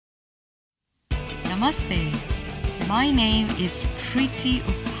Namaste. My name is Preity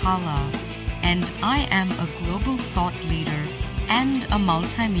Uppala, and I am a global thought leader and a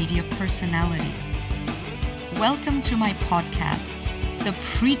multimedia personality. Welcome to my podcast, The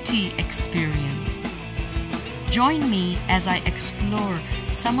Preity Experience. Join me as I explore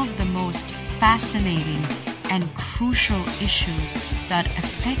some of the most fascinating and crucial issues that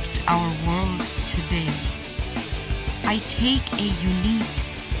affect our world today. I take a unique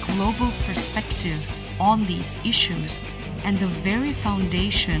global perspective on these issues, and the very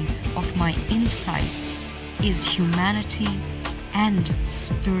foundation of my insights is humanity and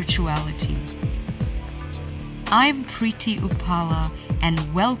spirituality. I'm Preity Uppala,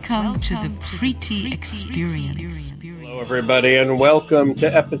 and welcome to the Preity Experience. Hello, everybody, and welcome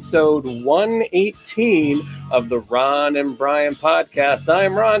to episode 118 of the Ron and Brian podcast.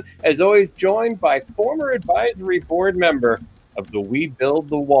 I'm Ron, as always, joined by former advisory board member of the We Build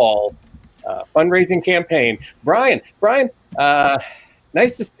the Wall fundraising campaign, Brian. Brian,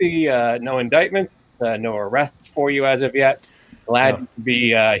 nice to see no indictments, no arrests for you as of yet. Glad to be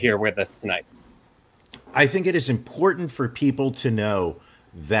here with us tonight. I think it is important for people to know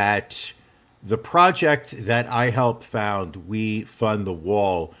that the project that I helped found, We Fund the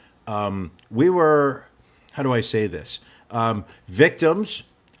Wall, we were, how do I say this, victims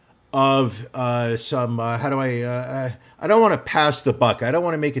of some, I don't want to pass the buck. I don't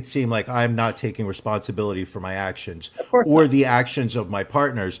want to make it seem like I'm not taking responsibility for my actions or the actions of my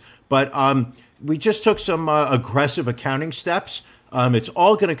partners. But we just took some aggressive accounting steps. It's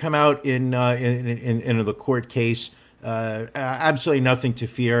all going to come out in the court case. Absolutely nothing to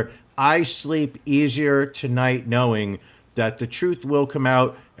fear. I sleep easier tonight knowing that the truth will come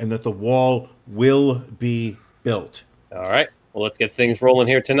out and that the wall will be built. All right. Well, let's get things rolling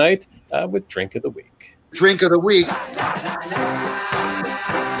here tonight with Drink of the Week. Drink of the week. Na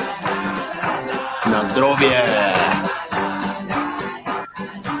zdrowie.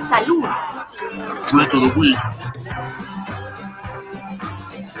 Salud. Drink of the week.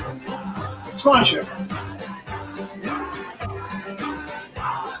 Friendship.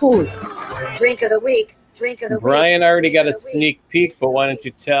 Who's? Drink of the week. Drink of the week. Brian already got a sneak peek, but why don't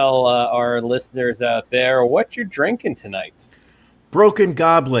you tell our listeners out there what you're drinking tonight? Broken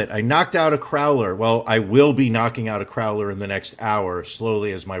Goblet. I knocked out a crowler. Well, I will be knocking out a crowler in the next hour,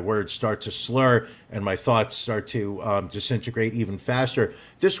 slowly as my words start to slur and my thoughts start to disintegrate even faster.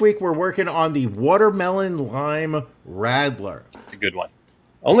 This week, we're working on the Watermelon Lime Radler. It's a good one.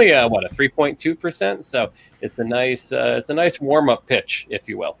 Only a 3.2%. So it's a nice warm-up pitch, if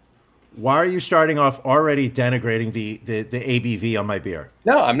you will. Why are you starting off already denigrating the ABV on my beer?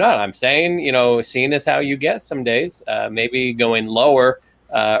 No, I'm not. I'm saying, seeing as how you get some days, maybe going lower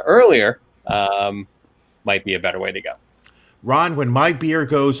earlier might be a better way to go. Ron, when my beer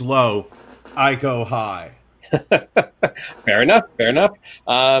goes low, I go high. Fair enough.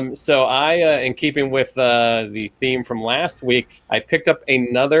 So I, in keeping with the theme from last week, I picked up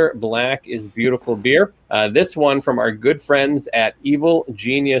another Black is Beautiful beer. This one from our good friends at Evil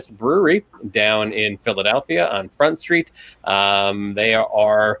Genius Brewery down in Philadelphia on Front Street. They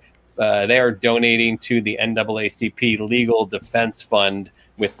are donating to the NAACP Legal Defense Fund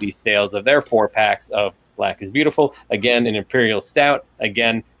with the sales of their 4-packs of Black is Beautiful. Again, an Imperial Stout.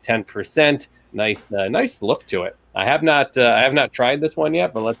 Again, 10%. Nice look to it. I have not tried this one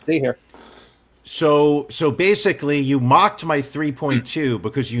yet, but let's see here. So basically, you mocked my 3.2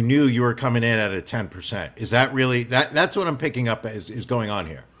 because you knew you were coming in at a 10%. Is that really that's what I'm picking up is going on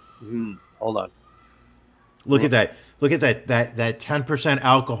here? Hold on. Look at that. Look at that 10%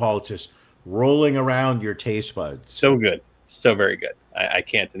 alcohol just rolling around your taste buds. So good. So very good. I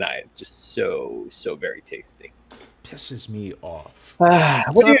can't deny it. Just so very tasty. Pisses me off.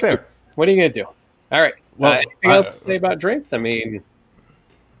 What are you going to do? All right. Well, anything else to say about drinks? I mean,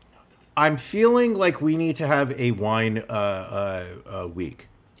 I'm feeling like we need to have a wine week.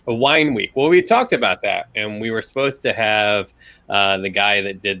 A wine week. Well, we talked about that, and we were supposed to have the guy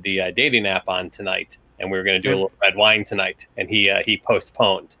that did the dating app on tonight, and we were going to do a little red wine tonight, and he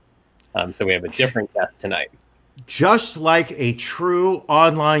postponed. So we have a different guest tonight. Just like a true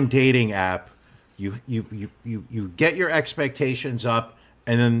online dating app, you get your expectations up.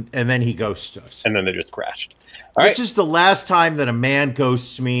 And then he ghosts us. And then they just crashed. This is the last time that a man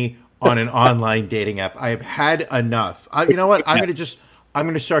ghosts me on an online dating app. I have had enough. You know what? I'm going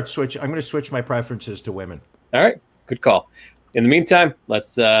to switch my preferences to women. All right. Good call. In the meantime,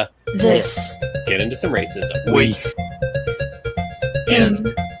 let's get into some racism. Week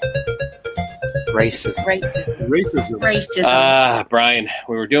in racism. Brian,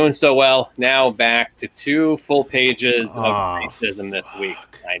 we were doing so well. Now back to 2 full pages of racism this week.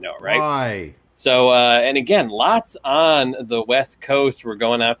 I know, right? Why? So, and again, lots on the West Coast. We're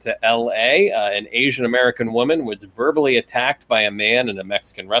going out to L.A. An Asian American woman was verbally attacked by a man in a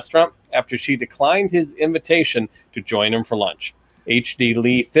Mexican restaurant after she declined his invitation to join him for lunch. H.D.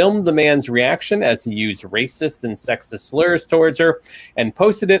 Lee filmed the man's reaction as he used racist and sexist slurs towards her and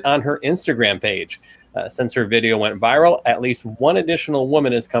posted it on her Instagram page. Since her video went viral, at least one additional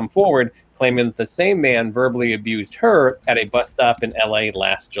woman has come forward claiming that the same man verbally abused her at a bus stop in L.A.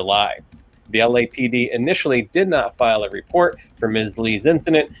 last July. The LAPD initially did not file a report for Ms. Lee's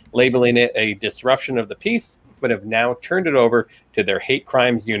incident, labeling it a disruption of the peace, but have now turned it over to their hate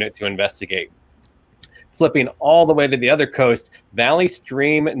crimes unit to investigate. Flipping all the way to the other coast, Valley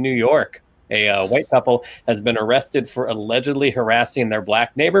Stream, New York. A white couple has been arrested for allegedly harassing their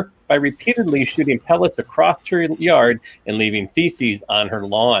black neighbor by repeatedly shooting pellets across her yard and leaving feces on her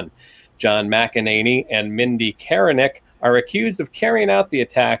lawn. John McEnany and Mindy Karanick are accused of carrying out the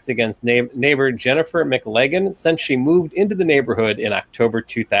attacks against neighbor Jennifer McLagan since she moved into the neighborhood in October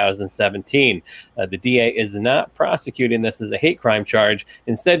 2017. The DA is not prosecuting this as a hate crime charge,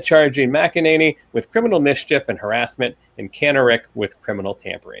 instead charging McEnany with criminal mischief and harassment and Karanick with criminal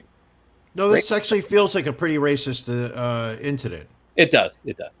tampering. No, this actually feels like a pretty racist incident. It does.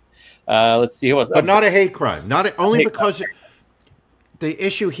 It does. Let's see who else. But not a hate crime. Not only because the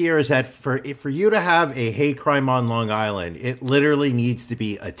issue here is that for you to have a hate crime on Long Island, it literally needs to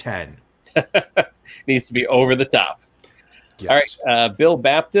be a 10. Needs to be over the top. Yes. All right. Bill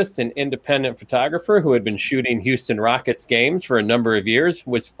Baptist, an independent photographer who had been shooting Houston Rockets games for a number of years,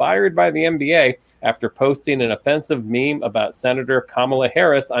 was fired by the NBA after posting an offensive meme about Senator Kamala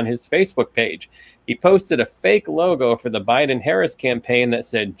Harris on his Facebook page. He posted a fake logo for the Biden-Harris campaign that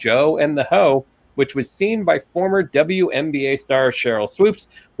said Joe and the Ho, which was seen by former WNBA star Cheryl Swoops,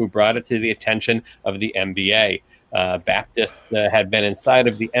 who brought it to the attention of the NBA. Baptist had been inside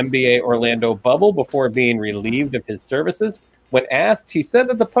of the NBA Orlando bubble before being relieved of his services. When asked, he said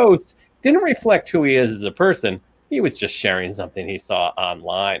that the post didn't reflect who he is as a person. He was just sharing something he saw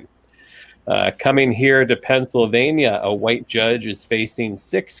online. Coming here to Pennsylvania, a white judge is facing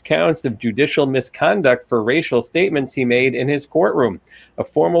 6 counts of judicial misconduct for racial statements he made in his courtroom. A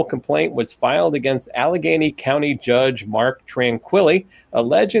formal complaint was filed against Allegheny County Judge Mark Tranquilli,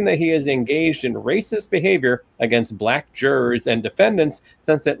 alleging that he has engaged in racist behavior against black jurors and defendants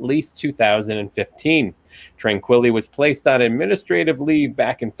since at least 2015. Tranquilli was placed on administrative leave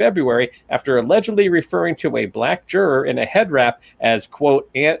back in February after allegedly referring to a black juror in a head wrap as, quote,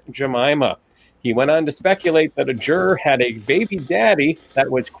 Aunt Jemima. He went on to speculate that a juror had a baby daddy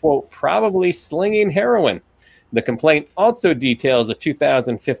that was, quote, probably slinging heroin. The complaint also details a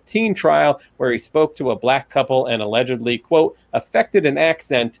 2015 trial where he spoke to a black couple and allegedly, quote, affected an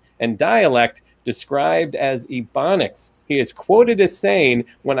accent and dialect described as Ebonics. He is quoted as saying,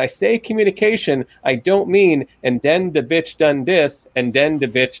 when I say communication, I don't mean, and then the bitch done this, and then the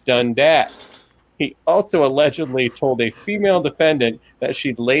bitch done that. He also allegedly told a female defendant that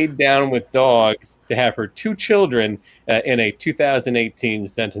she'd laid down with dogs to have her 2 children in a 2018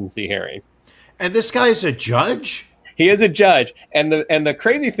 sentencing hearing. And this guy is a judge? He is a judge, and the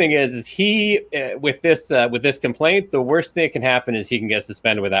crazy thing is he with this complaint, the worst thing that can happen is he can get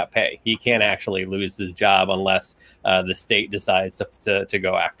suspended without pay. He can't actually lose his job unless the state decides to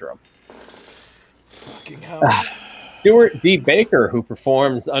go after him. Fucking hell. Stuart D. Baker, who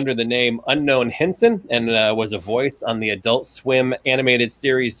performs under the name Unknown Hinson and was a voice on the Adult Swim animated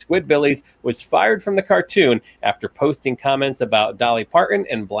series Squidbillies, was fired from the cartoon after posting comments about Dolly Parton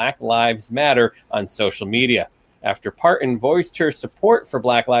and Black Lives Matter on social media. After Parton voiced her support for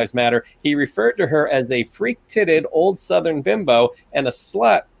Black Lives Matter, he referred to her as a freak-titted old Southern bimbo and a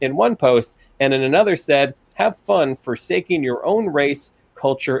slut in one post, and in another said, have fun forsaking your own race,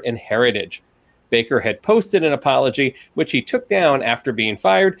 culture, and heritage. Baker had posted an apology, which he took down after being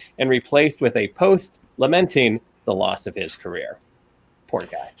fired and replaced with a post lamenting the loss of his career. Poor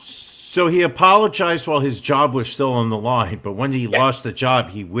guy. So he apologized while his job was still on the line, but when he lost the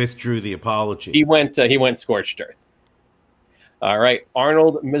job, he withdrew the apology. He went scorched earth. All right,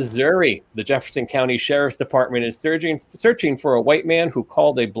 Arnold, Missouri. The Jefferson County Sheriff's Department is searching for a white man who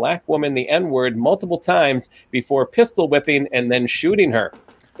called a black woman the N-word multiple times before pistol whipping and then shooting her.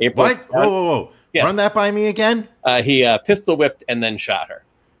 What? Whoa. Yes. Run that by me again? He pistol whipped and then shot her.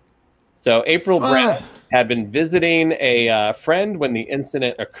 So April Brown had been visiting a friend when the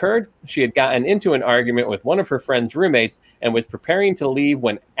incident occurred. She had gotten into an argument with one of her friend's roommates and was preparing to leave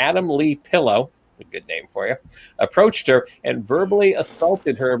when Adam Lee Pillow, a good name for you, approached her and verbally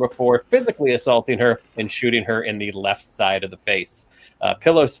assaulted her before physically assaulting her and shooting her in the left side of the face.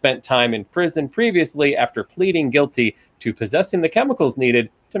 Pillow spent time in prison previously after pleading guilty to possessing the chemicals needed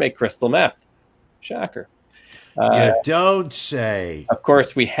to make crystal meth. Shocker. You don't say. Of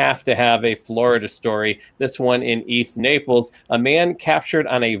course, we have to have a Florida story. This one in East Naples. A man captured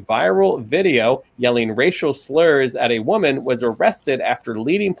on a viral video yelling racial slurs at a woman was arrested after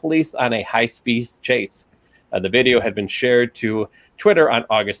leading police on a high-speed chase. The video had been shared to Twitter on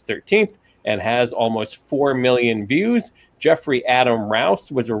August 13th and has almost 4 million views. Jeffrey Adam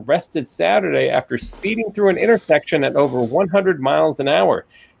Rouse was arrested Saturday after speeding through an intersection at over 100 miles an hour.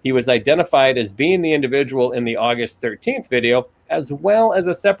 He was identified as being the individual in the August 13th video, as well as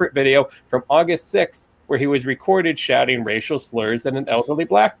a separate video from August 6th, where he was recorded shouting racial slurs at an elderly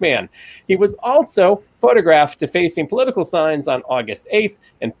black man. He was also photographed defacing political signs on August 8th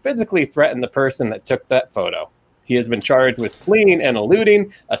and physically threatened the person that took that photo. He has been charged with fleeing and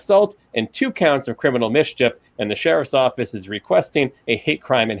eluding, assault, and 2 counts of criminal mischief, and the sheriff's office is requesting a hate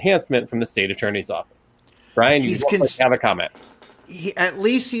crime enhancement from the state attorney's office. Brian, you have a comment. At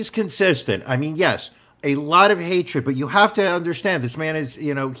least he's consistent. I mean, yes, a lot of hatred, but you have to understand this man is,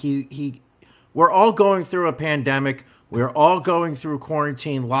 you know, we're all going through a pandemic. We're all going through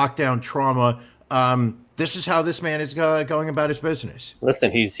quarantine, lockdown, trauma. This is how this man is going about his business.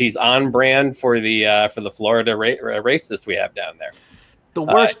 Listen, he's on brand for the Florida racist we have down there. The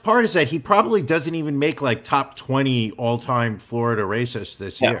worst part is that he probably doesn't even make like top 20 all-time Florida racists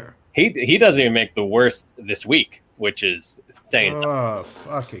this year. He doesn't even make the worst this week, which is insane. Oh,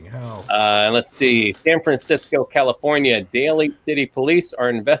 fucking hell. Let's see. San Francisco, California. Daly City Police are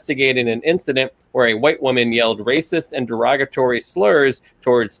investigating an incident where a white woman yelled racist and derogatory slurs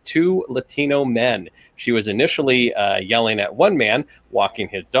towards 2 Latino men. She was initially yelling at one man walking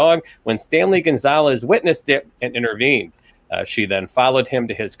his dog when Stanley Gonzalez witnessed it and intervened. She then followed him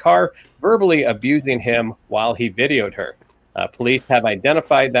to his car, verbally abusing him while he videoed her. Police have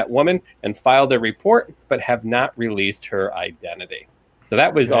identified that woman and filed a report, but have not released her identity. So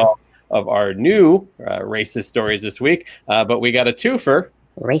that was all of our new racist stories this week. But we got a twofer.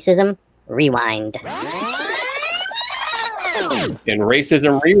 Racism Rewind. In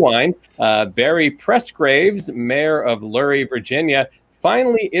Racism Rewind, Barry Pressgraves, mayor of Lurie, Virginia,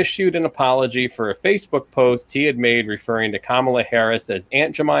 finally issued an apology for a Facebook post he had made referring to Kamala Harris as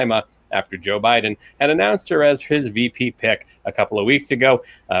Aunt Jemima after Joe Biden had announced her as his VP pick a couple of weeks ago.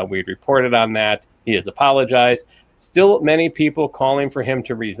 We'd reported on that. He has apologized. Still many people calling for him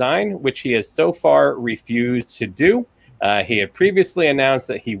to resign, which he has so far refused to do. He had previously announced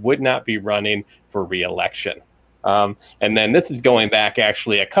that he would not be running for re-election. And then this is going back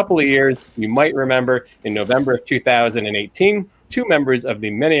actually a couple of years. You might remember in November of 2018, 2 members of the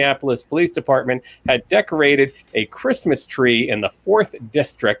Minneapolis Police Department had decorated a Christmas tree in the 4th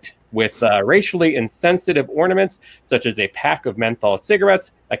District with racially insensitive ornaments, such as a pack of menthol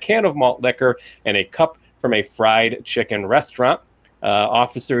cigarettes, a can of malt liquor, and a cup from a fried chicken restaurant.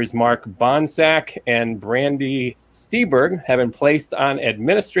 Officers Mark Bonsack and Brandy Steberg have been placed on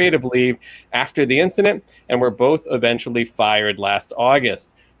administrative leave after the incident and were both eventually fired last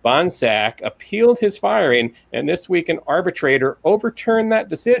August. Bonsack appealed his firing, and this week an arbitrator overturned that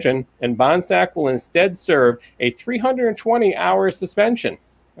decision, and Bonsack will instead serve a 320-hour suspension.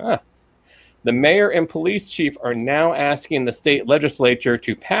 The mayor and police chief are now asking the state legislature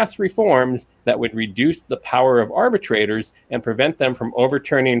to pass reforms that would reduce the power of arbitrators and prevent them from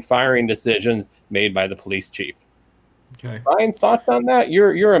overturning firing decisions made by the police chief. Okay. Brian, thoughts on that?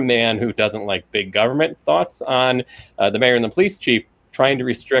 You're a man who doesn't like big government. Thoughts on the mayor and the police chief trying to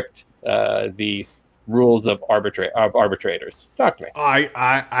restrict the rules of arbitrators? Talk to me.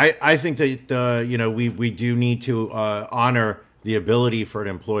 I think that you know, we do need to honor the ability for an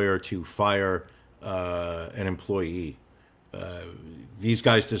employer to fire an employee. These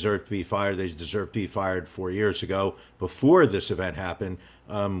guys deserve to be fired. They deserve to be fired 4 years ago before this event happened.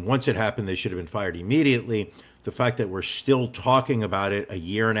 Once it happened, they should have been fired immediately. The fact that we're still talking about it a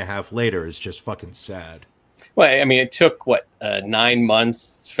year and a half later is just fucking sad. Well, I mean, it took, 9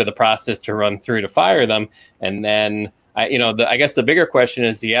 months for the process to run through to fire them. And then, I guess the bigger question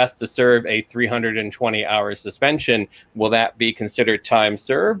is, he has to serve a 320-hour suspension. Will that be considered time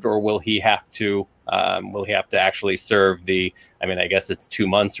served, or will he have to actually serve the, I guess it's 2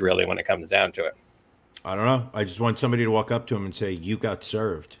 months really when it comes down to it. I don't know. I just want somebody to walk up to him and say, "You got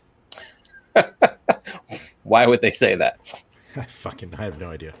served." Why would they say that? I have no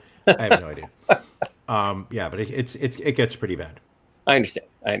idea. I have no idea. Yeah, but it gets pretty bad. I understand.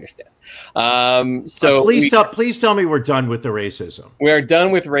 I understand. Please tell me we're done with the racism. We are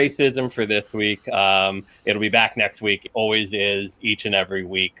done with racism for this week. It'll be back next week. It always is, each and every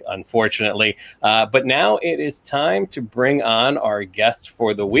week, unfortunately. But now it is time to bring on our guest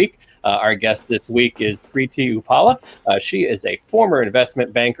for the week. Our guest this week is Preity Uppala. She is a former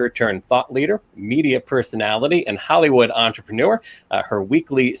investment banker turned thought leader, media personality, and Hollywood entrepreneur. Her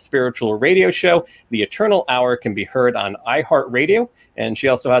weekly spiritual radio show, The Eternal Hour, can be heard on iHeartRadio, and she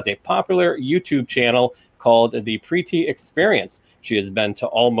also has a popular YouTube channel called The Preity Experience. She has been to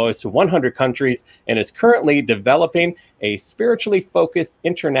almost 100 countries and is currently developing a spiritually focused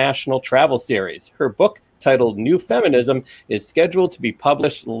international travel series. Her book, titled New Feminism, is scheduled to be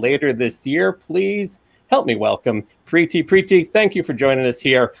published later this year. Please help me welcome Preity. Preity, thank you for joining us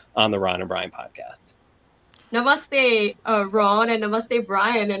here on the Ron and Brian podcast. Namaste, Ron, and namaste,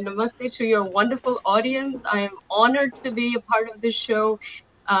 Brian, and namaste to your wonderful audience. I am honored to be a part of this show.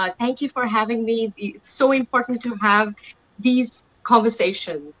 Thank you for having me. It's so important to have these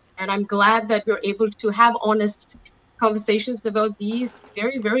conversations, and I'm glad that we're able to have honest conversations about these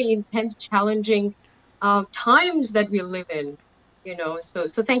very, very intense, challenging times that we live in. So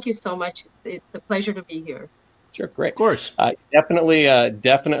thank you so much. It's a pleasure to be here. Sure, great. Of course.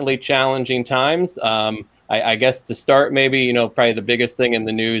 Definitely challenging times. I guess to start, maybe, probably the biggest thing in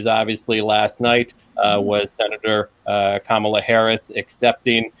the news, obviously, last night was Senator Kamala Harris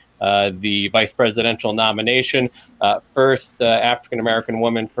accepting the vice presidential nomination. First African-American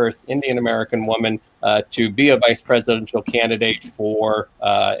woman, first Indian-American woman to be a vice presidential candidate for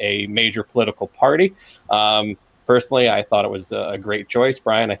a major political party. Personally, I thought it was a great choice.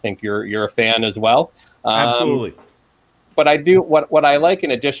 Brian, I think you're a fan as well. Absolutely. But I do what I like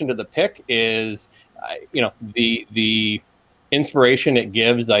in addition to the pick is, the inspiration it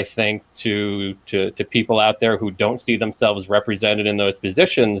gives, I think, to people out there who don't see themselves represented in those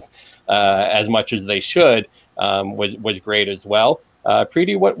positions as much as they should, was great as well.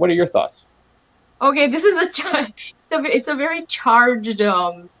 Preity, what are your thoughts? Okay, this is it's a very charged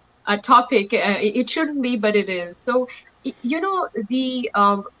topic. It shouldn't be, but it is. So, you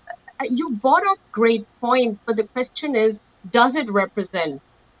brought up great points, but the question is, does it represent?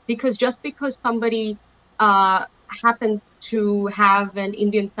 Because just because somebody happens to have an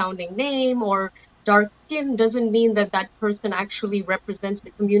Indian-sounding name or dark skin doesn't mean that that person actually represents the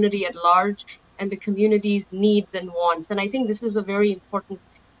community at large and the community's needs and wants. And I think this is a very important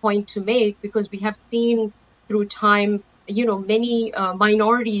point to make, because we have seen through time, many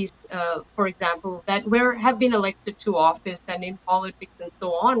minorities, for example, that have been elected to office and in politics and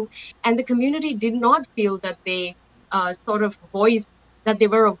so on, and the community did not feel that they that they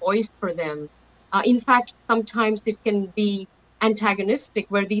were a voice for them. In fact, sometimes it can be antagonistic,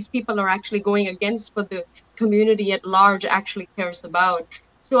 where these people are actually going against what the community at large actually cares about.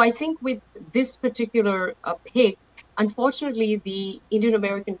 So I think with this particular pick, unfortunately, the Indian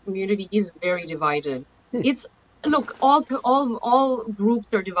American community is very divided. It's all groups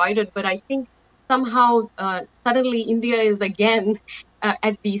are divided, but I think somehow suddenly India is again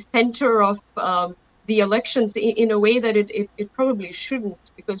at the center of the elections in a way that it probably shouldn't,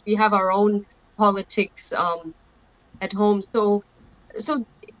 because we have our own politics at home. So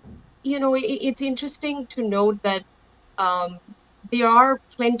it's interesting to note that there are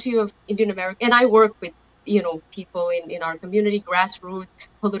plenty of Indian American, and I work with people in our community, grassroots,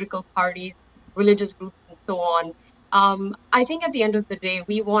 political parties, religious groups, and so on. I think at the end of the day,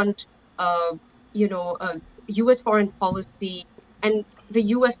 we want U.S. foreign policy and the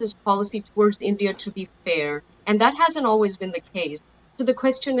U.S.'s policy towards India to be fair, and that hasn't always been the case. So the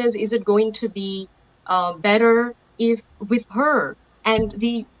question is it going to be better with her? And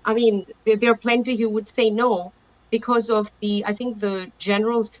there are plenty who would say no, because of the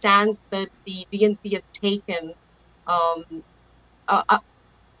general stance that the DNC has taken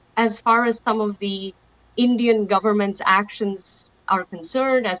as far as some of the Indian government's actions are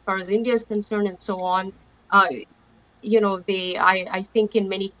concerned, as far as India is concerned, and so on. I think in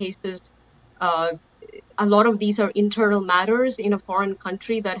many cases, a lot of these are internal matters in a foreign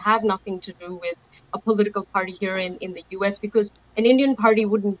country that have nothing to do with a political party here in the U.S., because an Indian party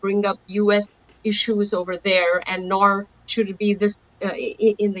wouldn't bring up U.S. issues over there, and nor should it be this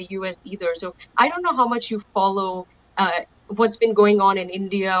in the U.S. either. So I don't know how much you follow what's been going on in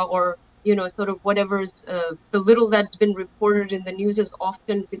India, or sort of whatever's the little that's been reported in the news is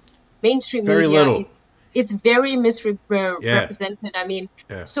often with mainstream very media. Little. It's very misrepresented.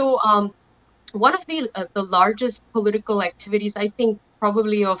 So one of the largest political activities, I think,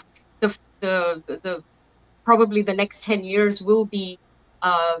 probably of probably the next 10 years will be.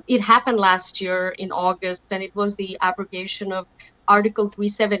 It happened last year in August, and it was the abrogation of Article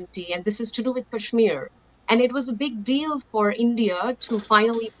 370, and this is to do with Kashmir. And it was a big deal for India to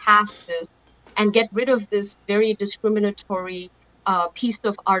finally pass this and get rid of this very discriminatory piece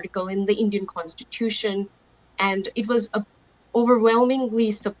of article in the Indian Constitution. And it was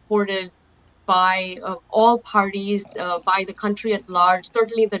overwhelmingly supported by all parties, by the country at large.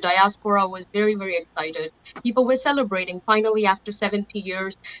 Certainly the diaspora was very, very excited. People were celebrating. Finally, after 70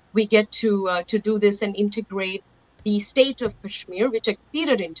 years, we get to do this and integrate the state of Kashmir, which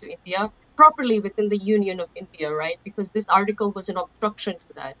acceded into India, properly within the Union of India, right? Because this article was an obstruction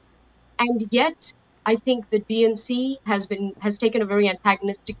to that. And yet, I think the DNC has taken a very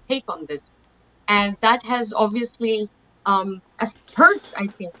antagonistic take on this, and that has obviously hurt, I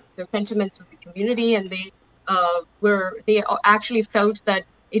think, the sentiments of the community, and they actually felt that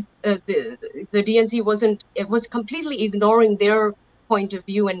the DNC was completely ignoring their point of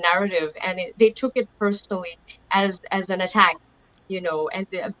view and narrative, and they took it personally as an attack,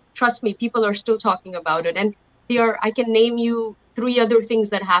 And trust me, people are still talking about it, and I can name you 3 other things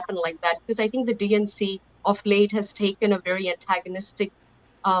that happened like that, because I think the DNC of late has taken a very antagonistic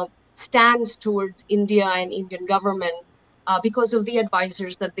stands towards India and Indian government because of the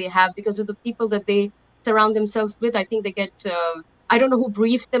advisors that they have, because of the people that they surround themselves with. I think they get, I don't know who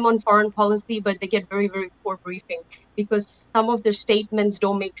briefed them on foreign policy, but they get very, very poor briefing because some of their statements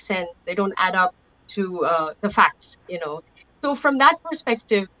don't make sense. They don't add up to the facts, So from that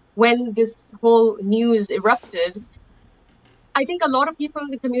perspective, when this whole news erupted, I think a lot of people in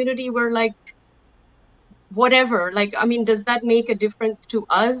the community were like, whatever, I mean, does that make a difference to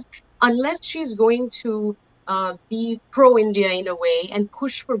us? Unless she's going to be pro-India in a way and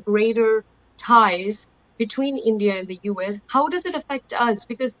push for greater ties between India and the US, how does it affect us?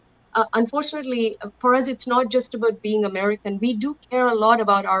 Because unfortunately, for us, it's not just about being American. We do care a lot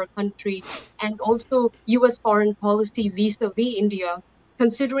about our country and also US foreign policy vis-a-vis India,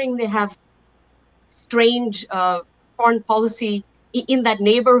 considering they have strange foreign policy in that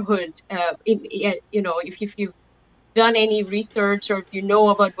neighborhood. If you've done any research or if you know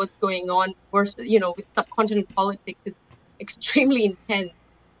about what's going on, versus, with subcontinent politics, it's extremely intense.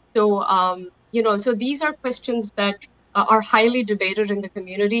 So, so these are questions that are highly debated in the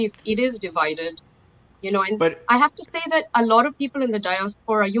community. It is divided, and I have to say that a lot of people in the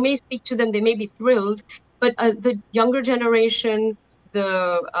diaspora, you may speak to them, they may be thrilled, but the younger generation,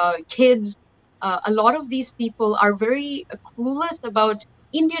 the kids, a lot of these people are very clueless about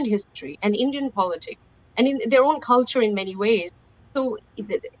Indian history and Indian politics and in their own culture in many ways. So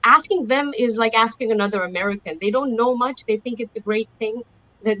asking them is like asking another American. They don't know much. They think it's a great thing.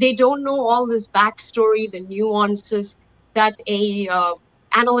 They don't know all this backstory, the nuances that a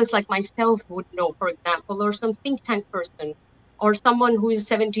analyst like myself would know, for example, or some think tank person, or someone who is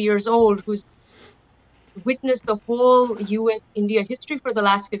 70 years old, who's witnessed the whole US-India history for the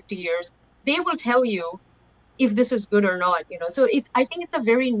last 50 years. They will tell you if this is good or not, So I think it's a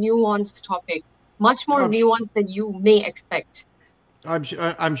very nuanced topic, much more nuanced than you may expect. I'm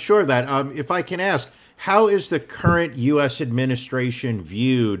sure that. If I can ask, how is the current U.S. administration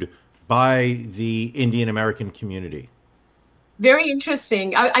viewed by the Indian American community? Very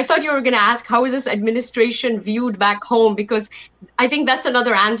interesting. I thought you were going to ask, how is this administration viewed back home? Because I think that's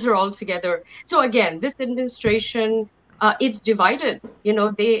another answer altogether. So again, this administration, it's divided.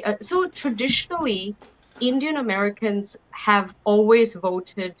 So traditionally, Indian Americans have always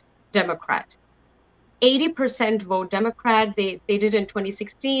voted Democrat. 80% vote Democrat. They did in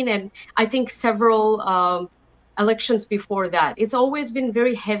 2016, and I think several elections before that. It's always been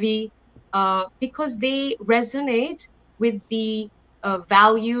very heavy because they resonate with the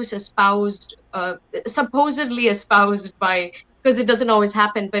values espoused, supposedly espoused by, because it doesn't always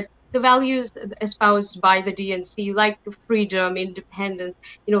happen, but the values espoused by the DNC, like freedom, independence,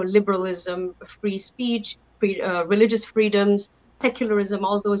 liberalism, free speech, religious freedoms, secularism,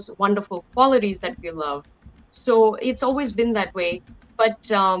 all those wonderful qualities that we love. So it's always been that way. But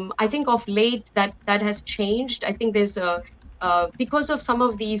I think of late that has changed. I think there's because of some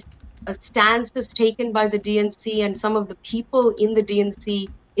of these stances taken by the DNC and some of the people in the DNC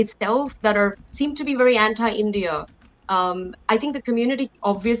itself that seem to be very anti-India. I think the community,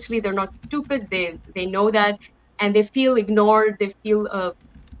 obviously, they're not stupid. They know that, and they feel ignored. They feel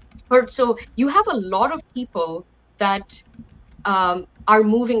hurt. So you have a lot of people that are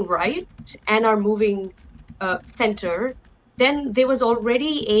moving right and are moving center. Then there was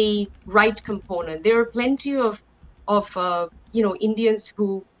already a right component. There are plenty of Indians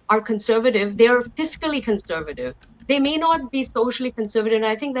who are conservative. They are fiscally conservative. They may not be socially conservative, and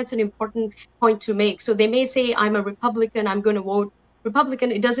I think that's an important point to make. So they may say, I'm a Republican, I'm going to vote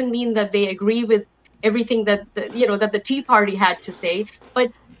Republican. It doesn't mean that they agree with everything that that the Tea Party had to say.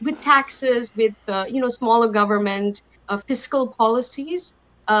 But with taxes, with smaller government, fiscal policies,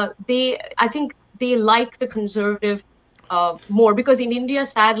 I think they like the conservative more, because in India,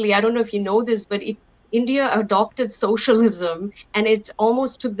 sadly, I don't know if you know this, but India adopted socialism and it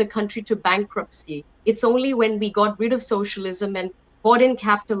almost took the country to bankruptcy. It's only when we got rid of socialism and bought in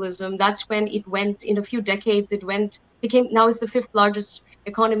capitalism, that's when it went, in a few decades, became, now it's the fifth largest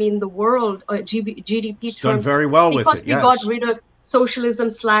economy in the world, GDP It's done terms, very well with because it, we got yes. rid of socialism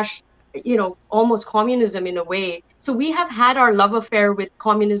slash, almost communism in a way. So we have had our love affair with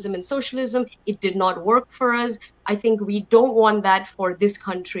communism and socialism. It did not work for us. I think we don't want that for this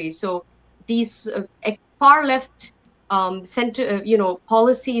country. So these far left center,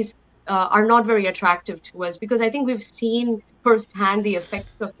 policies are not very attractive to us, because I think we've seen firsthand the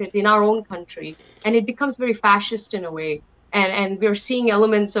effects of it in our own country, and it becomes very fascist in a way. And we're seeing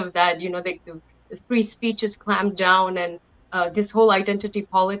elements of that. The free speech is clamped down, and this whole identity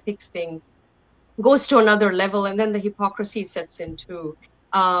politics thing goes to another level, and then the hypocrisy sets in too.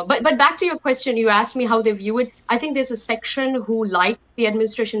 But back to your question, you asked me how they view it. I think there's a section who like the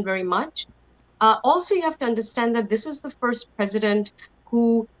administration very much. Also, you have to understand that this is the first president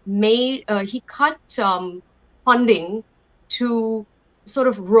who he cut funding to sort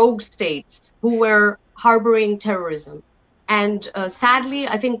of rogue states who were harboring terrorism. And sadly,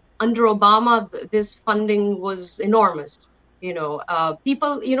 I think under Obama, this funding was enormous.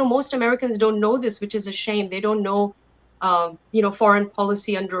 People, most Americans don't know this, which is a shame. They don't know, foreign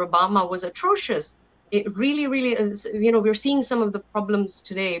policy under Obama was atrocious. It really, really is. We're seeing some of the problems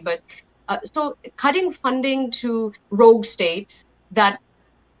today, but so cutting funding to rogue states that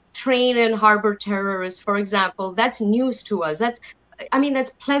train and harbor terrorists, for example, that's news to us. That's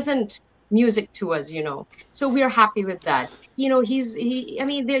pleasant music to us, So we're happy with that. There are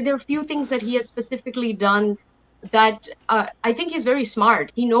a few things that he has specifically done that I think he's very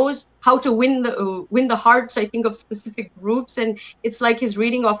smart. He knows how to win the hearts, I think, of specific groups, and it's like he's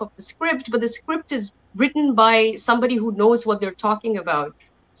reading off of the script, but the script is written by somebody who knows what they're talking about.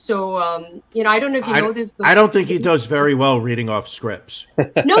 So, I don't know if you know this. I don't think he does very well reading off scripts.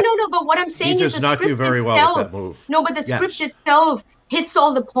 No. But what I'm saying he is does the not script do very itself, well with that move. No, but the Yes. script itself hits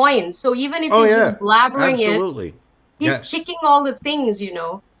all the points. So even if he's just blabbering absolutely. he's picking all the things,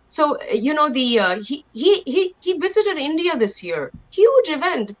 So he visited India this year. Huge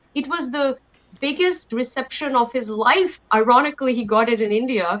event. It was the biggest reception of his life. Ironically, he got it in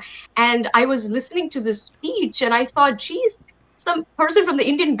India, and I was listening to this speech, and I thought, geez, some person from the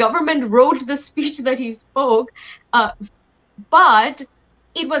Indian government wrote the speech that he spoke, but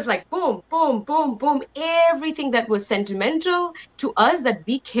it was like boom, boom, boom, boom. Everything that was sentimental to us, that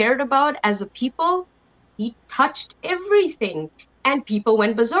we cared about as a people, he touched everything, and people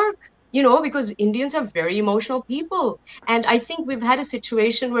went berserk. Because Indians are very emotional people, and I think we've had a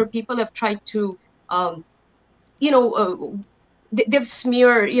situation where people have tried to, they've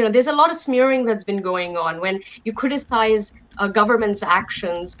smeared. There's a lot of smearing that's been going on. When you criticize government's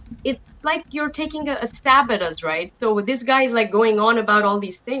actions, it's like you're taking a stab at us, right? So this guy is like going on about all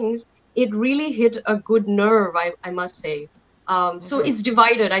these things. It really hit a good nerve, I must say. So it's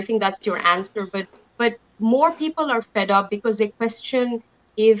divided. I think that's your answer. But more people are fed up because they question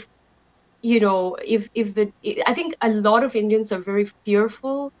if I think a lot of Indians are very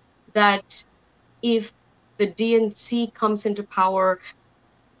fearful that if the DNC comes into power,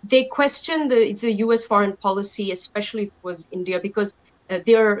 they question the U.S. foreign policy, especially towards India, because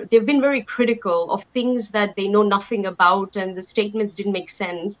they've been very critical of things that they know nothing about, and the statements didn't make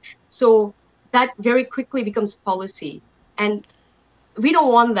sense. So that very quickly becomes policy, and we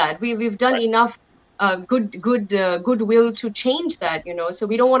don't want that. We've done enough goodwill to change that, So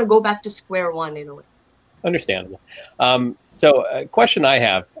we don't want to go back to square one in a way. Understandable. So a question I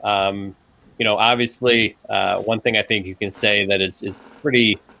have, obviously one thing I think you can say that is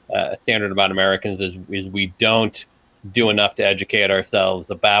pretty standard about Americans is we don't do enough to educate ourselves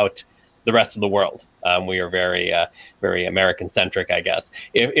about the rest of the world. We are very, very American centric, I guess.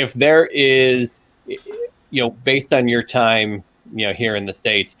 If there is, based on your time, here in the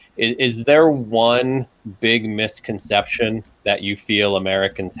States, is there one big misconception that you feel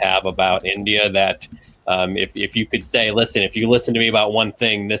Americans have about India that if you could say, listen, if you listen to me about one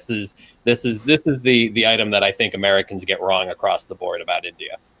thing, this is the item that I think Americans get wrong across the board about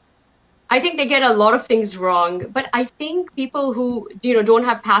India? I think they get a lot of things wrong, but I think people who don't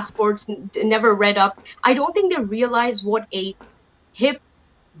have passports, never read up, I don't think they realize what a hip,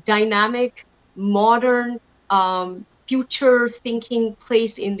 dynamic, modern, future thinking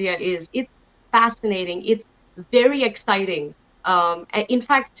place India is. It's fascinating. It's very exciting. In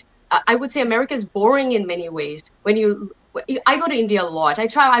fact, I would say America is boring in many ways. I go to India a lot.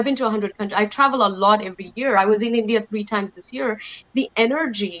 I've been to 100 countries. I travel a lot every year. I was in India 3 times this year. The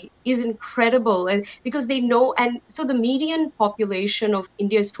energy is incredible, and because they know, and so the median population of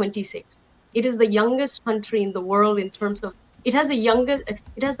India is 26. It is the youngest country in the world in terms of, it has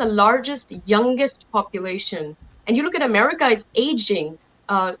the largest, youngest population. And you look at America, it's aging.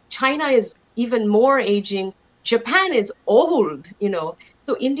 China is even more aging. Japan is old,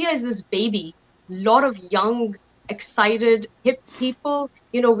 So India is this baby, lot of young, excited, hip people.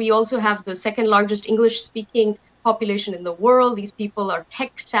 We also have the second largest English-speaking population in the world. These people are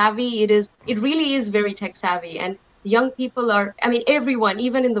tech savvy. It really is very tech savvy. And young people are, everyone,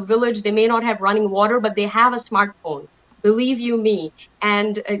 even in the village, they may not have running water, but they have a smartphone. Believe you me.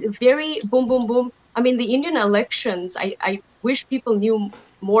 And very boom, boom, boom. The Indian elections, I wish people knew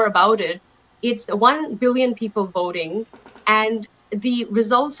more about it. It's 1 billion people voting, and the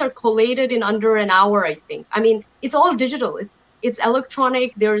results are collated in under an hour, I think. It's all digital. It's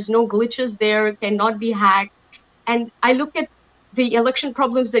electronic. There's no glitches there, cannot be hacked. And I look at the election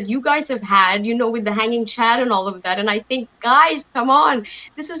problems that you guys have had, with the hanging chat and all of that. And I think, guys, come on,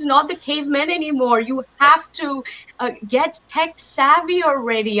 this is not the cavemen anymore. You have to get tech savvy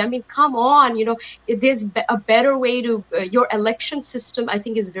already. Come on, there's a better way to, your election system, I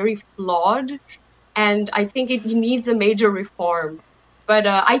think, is very flawed. And I think it needs a major reform. But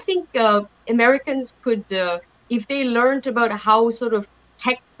I think Americans could, if they learned about how sort of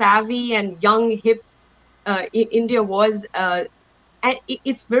tech savvy and young, hip India was, and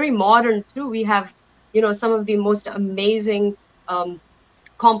it's very modern too. We have, some of the most amazing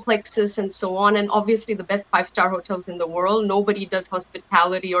complexes and so on, and obviously the best 5-star hotels in the world. Nobody does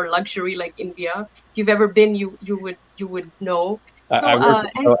hospitality or luxury like India. If you've ever been, you would know. So,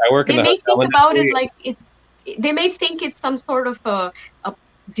 I work in the hotel industry. They may think it's some sort of a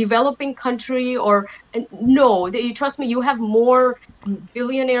developing country, or no, trust me, you have more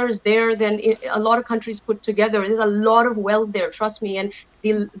billionaires there than a lot of countries put together. There's a lot of wealth there, trust me, and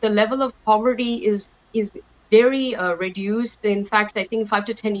the level of poverty is very reduced. In fact, I think in 5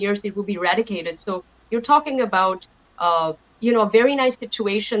 to 10 years it will be eradicated. So you're talking about a very nice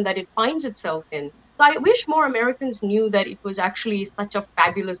situation that it finds itself in. So I wish more Americans knew that it was actually such a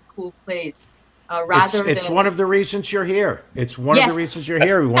fabulous, cool place. It's one of the reasons you're here. It's one of the reasons you're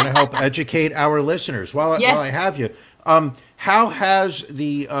here. We want to help educate our listeners. While I have you, how has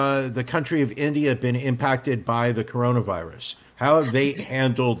the country of India been impacted by the coronavirus? How have they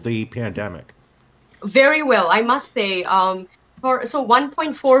handled the pandemic? Very well, I must say. So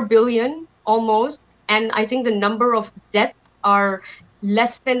 1.4 billion almost, and I think the number of deaths are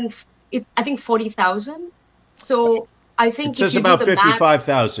less than, I think 40,000. So I think it says about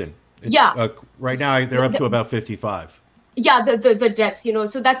 55,000. Yeah. Right now they're up to about 55. Yeah, the deaths,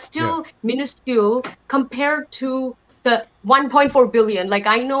 so that's still minuscule compared to the 1.4 billion. Like,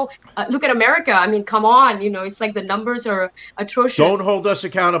 I know, look at America. Come on, it's like the numbers are atrocious. Don't hold us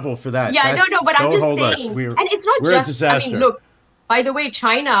accountable for that. Yeah, no, but I'm just saying. We're and it's not we're just, a disaster. Look, by the way,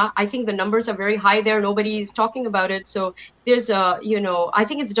 China, I think the numbers are very high there. Nobody is talking about it. So there's I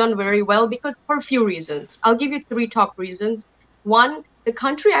think it's done very well because for a few reasons. I'll give you 3 top reasons. One, the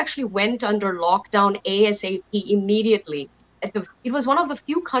country actually went under lockdown ASAP immediately. It was one of the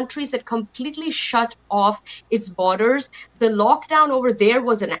few countries that completely shut off its borders. The lockdown over there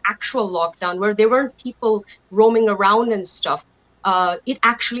was an actual lockdown where there weren't people roaming around and stuff. It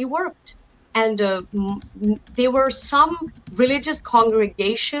actually worked. And there were some religious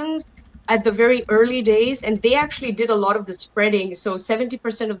congregations at the very early days, and they actually did a lot of the spreading. So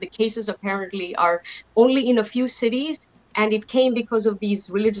 70% of the cases apparently are only in a few cities. And it came because of these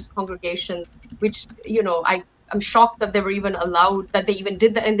religious congregations, which, I'm shocked that they were even allowed, that they even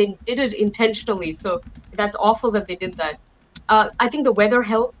did that, and they did it intentionally. So that's awful that they did that. I think the weather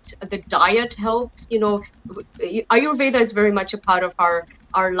helped, the diet helps. Ayurveda is very much a part of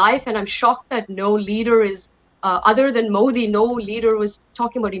our life, and I'm shocked that no leader is, other than Modi, no leader was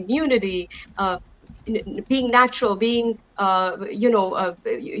talking about immunity, being natural, being,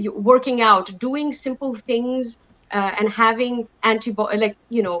 working out, doing simple things. And having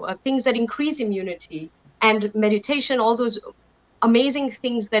things that increase immunity, and meditation, all those amazing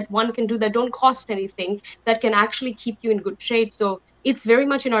things that one can do that don't cost anything, that can actually keep you in good shape. So it's very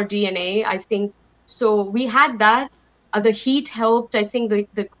much in our DNA, I think. So we had that. The heat helped. I think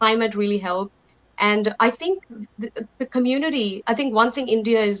the climate really helped. And I think the community, I think one thing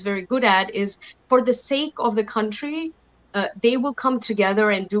India is very good at is, for the sake of the country, they will come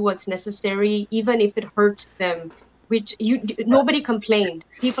together and do what's necessary, even if it hurts them. Which nobody complained.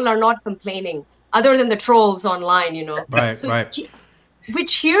 People are not complaining, other than the trolls online, Right, so, right.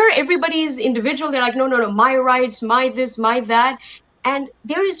 which here everybody is individual. They're like, no, no, no, my rights, my this, my that. And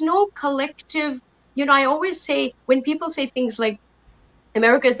there is no collective, I always say, when people say things like,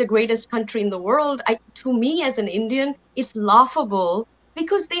 America is the greatest country in the world, to me as an Indian, it's laughable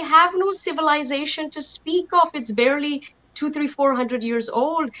because they have no civilization to speak of. It's barely 200, 300, 400 years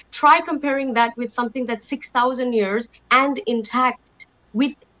old. Try comparing that with something that's 6,000 years and intact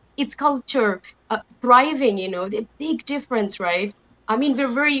with its culture thriving, the big difference, right? I mean,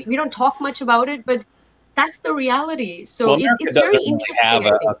 we don't talk much about it, but that's the reality. So Well, America it's doesn't very really interesting, have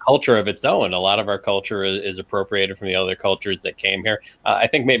I think. a culture of its own. A lot of our culture is appropriated from the other cultures that came here. I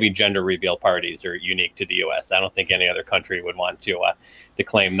think maybe gender reveal parties are unique to the U.S. I don't think any other country would want to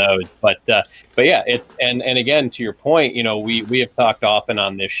claim those. But yeah, it's and again, to your point, we have talked often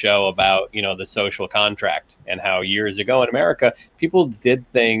on this show about the social contract and how years ago in America people did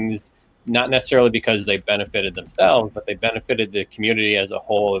things not necessarily because they benefited themselves, but they benefited the community as a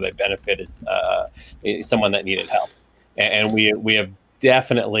whole, or they benefited someone that needed help. And we have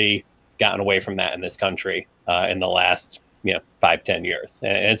definitely gotten away from that in this country in the last 5-10 years,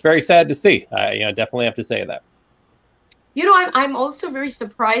 and it's very sad to see. Definitely have to say that. I'm also very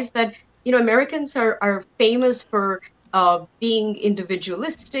surprised that Americans are famous for being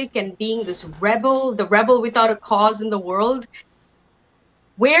individualistic and being this rebel, the rebel without a cause in the world.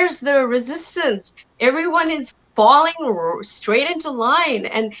 Where's the resistance? Everyone is falling straight into line,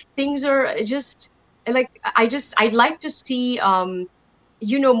 and things are just like I'd like to see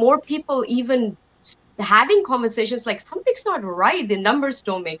more people even having conversations like something's not right. The numbers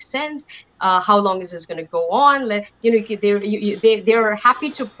don't make sense. How long is this going to go on? They're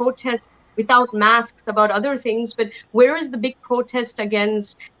happy to protest without masks about other things, but where is the big protest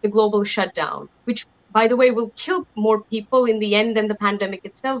against the global shutdown, which, by the way, will kill more people in the end than the pandemic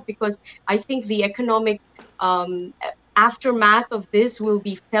itself, because I think the economic aftermath of this will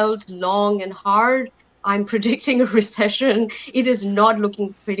be felt long and hard. I'm predicting a recession. It is not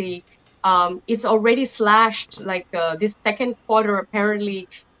looking pretty. It's already slashed. Like this second quarter apparently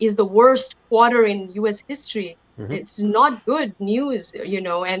is the worst quarter in U.S. history. Mm-hmm. It's not good news,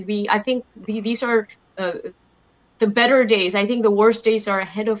 and I think these are the better days. I think the worst days are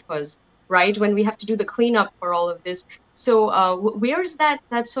ahead of us, right? When we have to do the cleanup for all of this. So where's that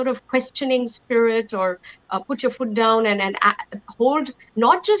sort of questioning spirit, or put your foot down and hold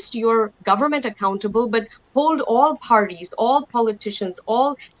not just your government accountable, but hold all parties, all politicians,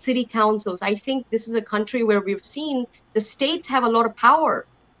 all city councils. I think this is a country where we've seen the states have a lot of power,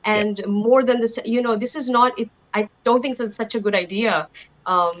 and more than this, this is not, I don't think that's such a good idea.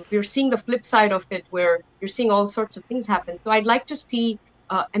 We're seeing the flip side of it, where you're seeing all sorts of things happen. So I'd like to see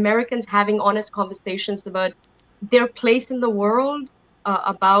Americans having honest conversations about their place in the world,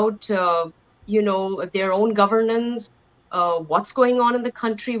 about their own governance, what's going on in the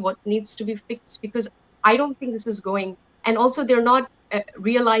country, what needs to be fixed, because I don't think this is going. And also, they're not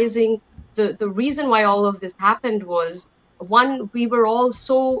realizing the reason why all of this happened was, one, we were all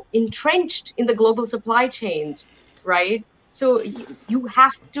so entrenched in the global supply chains, right? So you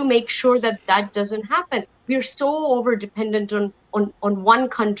have to make sure that doesn't happen. We're so over dependent on one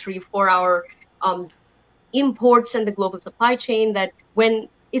country for our imports and the global supply chain, that when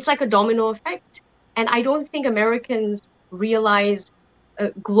it's like a domino effect. And I don't think Americans realize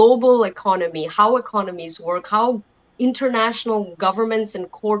global economy, how economies work, how international governments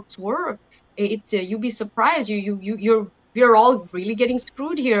and courts work. It's you'd be surprised. We're all really getting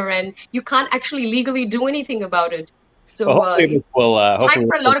screwed here, and you can't actually legally do anything about it. So hopefully this will time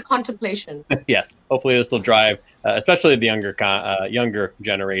for a lot of contemplation. Yes, hopefully this will drive, especially the younger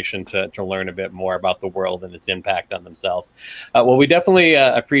generation, to learn a bit more about the world and its impact on themselves. Well, we definitely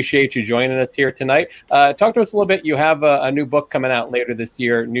appreciate you joining us here tonight. Talk to us a little bit. You have a new book coming out later this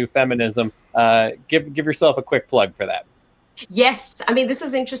year, New Feminism. Give yourself a quick plug for that. Yes, I mean, this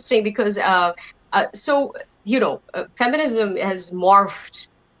is interesting because feminism has morphed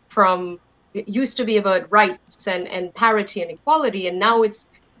from, it used to be about rights and parity and equality, and now it's,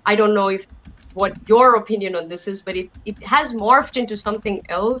 I don't know what your opinion on this is, but it has morphed into something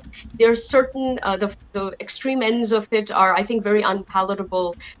else. There are certain, the extreme ends of it are, I think, very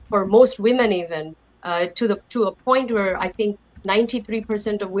unpalatable for most women, even to a point where I think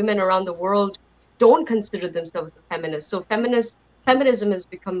 93% of women around the world don't consider themselves feminists. So feminism has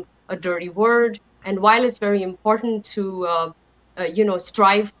become a dirty word. And while it's very important to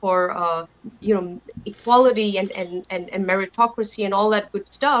strive for equality and meritocracy and all that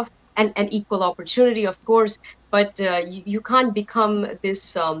good stuff, and equal opportunity, of course, but you can't become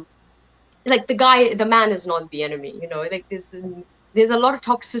this like the man is not the enemy. Like there's a lot of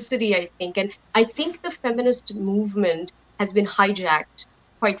toxicity, I think, and I think the feminist movement has been hijacked,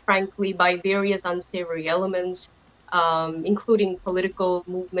 quite frankly, by various unsavory elements, including political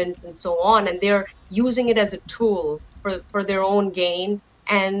movements and so on. And they're using it as a tool for their own gain.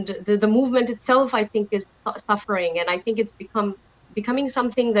 And the movement itself, I think, is suffering. And I think it's becoming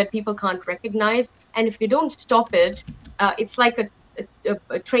something that people can't recognize. And if you don't stop it, it's like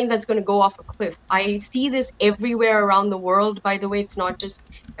a train that's going to go off a cliff. I see this everywhere around the world, by the way. It's not just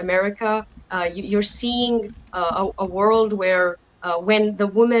America. You're seeing a world where when the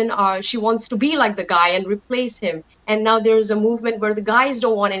woman, she wants to be like the guy and replace him. And now there's a movement where the guys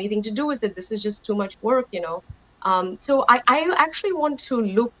don't want anything to do with it. This is just too much work, you know. So I actually want to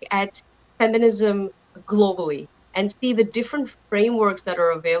look at feminism globally and see the different frameworks that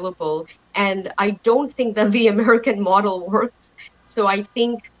are available. And I don't think that the American model works. So I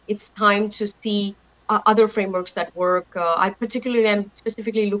think it's time to see other frameworks that work. I particularly am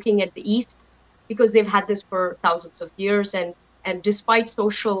specifically looking at the East because they've had this for thousands of years. And despite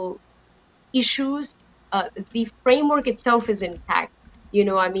social issues, the framework itself is intact. You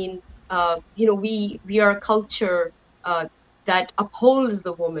know, I mean, you know, we are a culture that upholds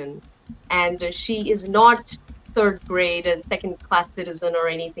the woman, and she is not third grade and second class citizen or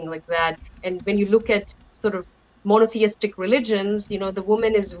anything like that. And when you look at sort of monotheistic religions, you know, the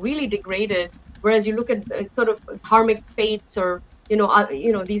woman is really degraded. Whereas you look at sort of dharmic faiths or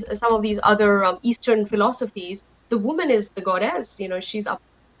these some of these other Eastern philosophies, the woman is the goddess. You know, she's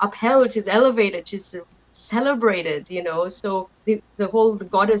upheld, she's elevated, she's celebrated. You know, so the whole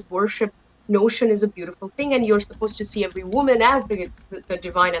goddess worship notion is a beautiful thing, and you're supposed to see every woman as the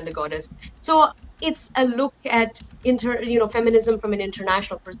divine and the goddess. So it's a look at feminism from an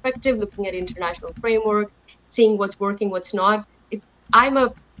international perspective, looking at international framework, seeing what's working, what's not.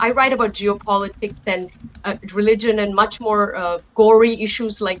 I write about geopolitics and religion and much more gory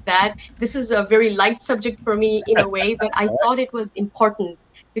issues like that. This is a very light subject for me in a way, but I thought it was important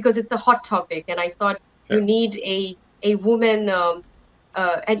because it's a hot topic, and I thought you need a woman.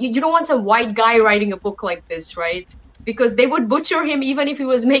 And you don't want some white guy writing a book like this, right? Because they would butcher him even if he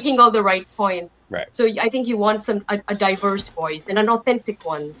was making all the right points. Right. So I think you want a diverse voice and an authentic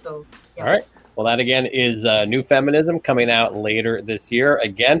one. So yeah. All right. Well, that again is New Feminism coming out later this year.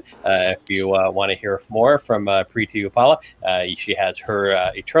 Again, if you want to hear more from Preity Upala, she has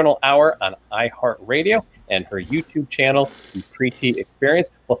her Eternal Hour on iHeartRadio and her YouTube channel, The Preity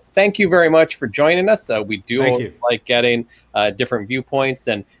Experience. Well, thank you very much for joining us. We do like getting different viewpoints,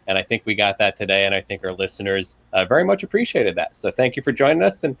 and I think we got that today, and I think our listeners very much appreciated that. So thank you for joining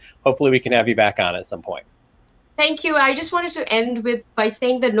us, and hopefully we can have you back on at some point. Thank you. I just wanted to end by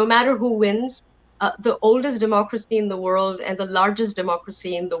saying that no matter who wins, the oldest democracy in the world and the largest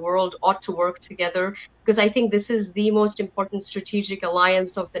democracy in the world ought to work together, because I think this is the most important strategic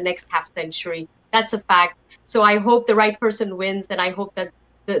alliance of the next half century. That's a fact. So I hope the right person wins, and I hope that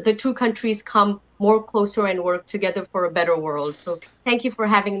the two countries come more closer and work together for a better world. So thank you for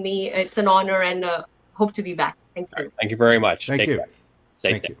having me. It's an honor, and hope to be back. Thank you. Right, thank you very much. Thank you. Care.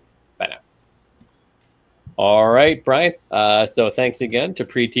 Stay safe. You. Bye now. All right, Brian. So thanks again to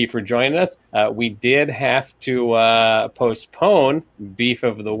Preity for joining us. We did have to postpone Beef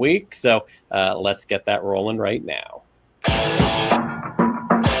of the Week, so let's get that rolling right now.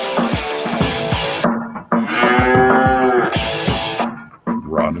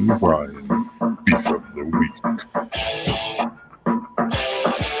 Ron and Brian, Beef of the Week.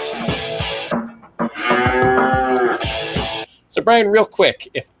 So, Brian, real quick,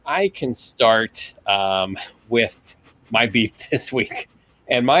 if I can start with my beef this week,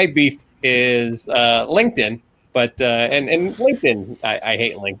 and my beef is LinkedIn, but and LinkedIn, I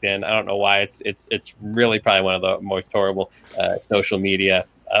hate LinkedIn. I don't know why. It's really probably one of the most horrible social media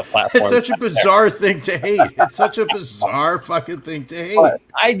platforms. It's such a bizarre thing to hate. It's such a bizarre fucking thing to hate. But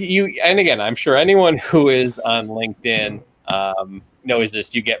and again, I'm sure anyone who is on LinkedIn knows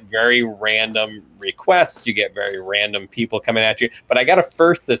this. You get very random requests. You get very random people coming at you. But I got a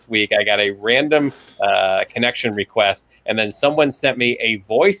first this week. I got a random connection request, and then someone sent me a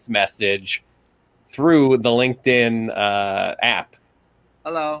voice message through the LinkedIn app.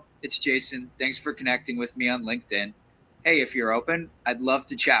 Hello, it's Jason. Thanks for connecting with me on LinkedIn. Hey, if you're open, I'd love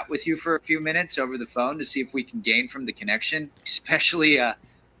to chat with you for a few minutes over the phone to see if we can gain from the connection, especially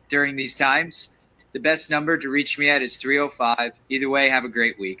during these times. The best number to reach me at is 305. Either way, have a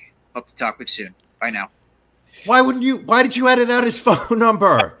great week. Hope to talk with you soon. Bye now. Why did you edit out his phone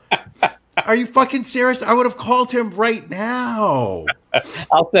number? Are you fucking serious? I would have called him right now.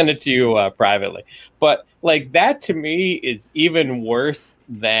 I'll send it to you privately. But like that to me is even worse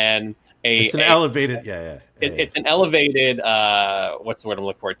than it's an elevated, It's an elevated, what's the word I'm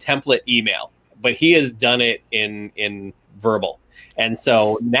looking for? Template email. but he has done it in verbal. And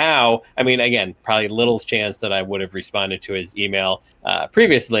so now, I mean, again, probably little chance that I would have responded to his email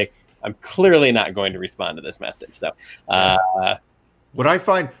previously. I'm clearly not going to respond to this message. So, what I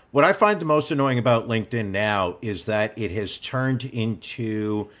find the most annoying about LinkedIn now is that it has turned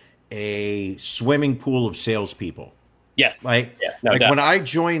into a swimming pool of salespeople. Yes, like when I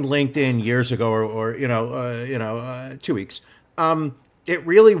joined LinkedIn years ago, or 2 weeks, it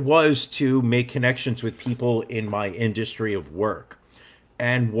really was to make connections with people in my industry of work.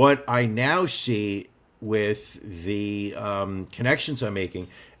 And what I now see with the connections I'm making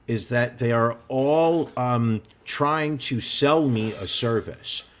is that they are all trying to sell me a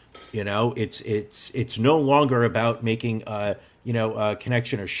service. It's no longer about making a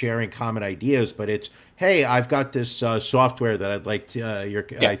connection or sharing common ideas, but it's, hey, I've got this software that I'd like to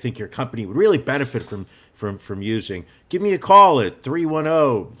I think your company would really benefit from using. Give me a call at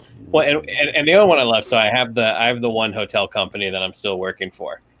 310. Well, and the other one I love. So I have the one hotel company that I'm still working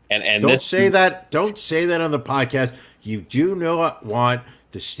for, and don't say that on the podcast. You do not want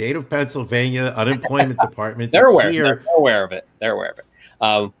the state of Pennsylvania unemployment department. They're aware of it.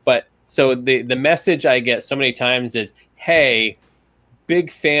 But so the message I get so many times is, hey,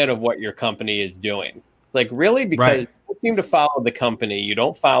 big fan of what your company is doing. It's like, really? Because you seem to follow the company. You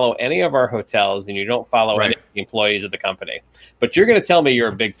don't follow any of our hotels, and you don't follow any of the employees of the company. But you're going to tell me you're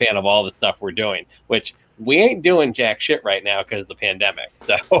a big fan of all the stuff we're doing, which we ain't doing jack shit right now because of the pandemic.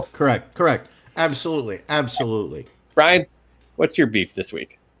 So correct. Absolutely. Brian, what's your beef this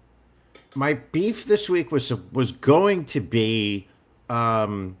week? My beef this week was going to be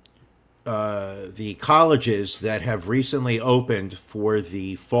the colleges that have recently opened for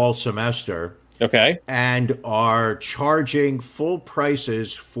the fall semester. Okay. And are charging full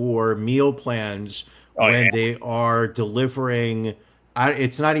prices for meal plans when they are delivering.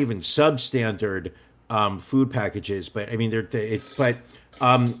 It's not even substandard food packages, but I mean,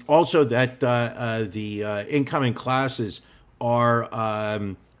 also that the incoming classes are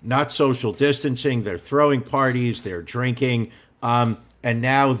not social distancing. They're throwing parties. They're drinking. And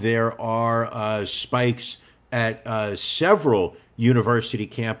now there are spikes at several university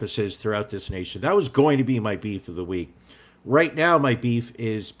campuses throughout this nation. That was going to be my beef of the week. Right now, my beef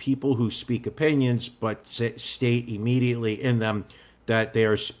is people who speak opinions but state immediately in them that they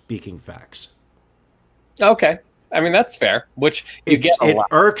are speaking facts. Okay. I mean, that's fair, which it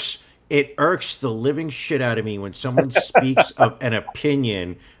irks the living shit out of me when someone speaks of an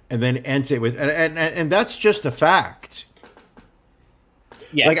opinion and then ends it with, and that's just a fact.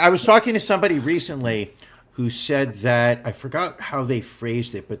 Yeah. Like, I was talking to somebody recently who said that, I forgot how they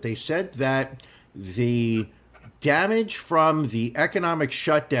phrased it, but they said that the damage from the economic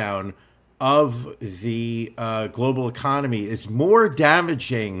shutdown of the global economy is more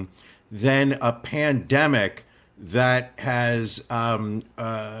damaging than a pandemic that has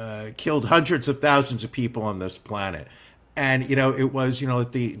killed hundreds of thousands of people on this planet. And, it was,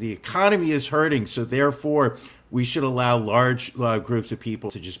 the economy is hurting, so therefore we should allow large groups of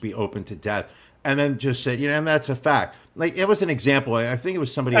people to just be open to death. And then just said, and that's a fact. Like, it was an example. I think it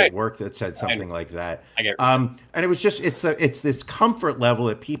was somebody at work that said something like that. And it was just, it's this comfort level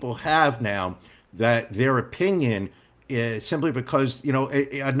that people have now that their opinion is simply because,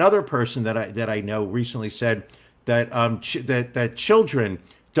 another person that I know recently said that that children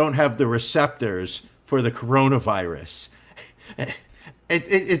don't have the receptors for the coronavirus.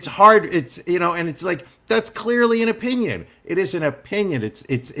 It's hard. It's, and it's like, that's clearly an opinion. It is an opinion.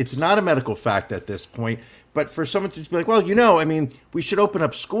 It's not a medical fact at this point. But for someone to be like, well, I mean, we should open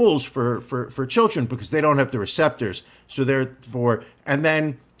up schools for children because they don't have the receptors. So therefore, and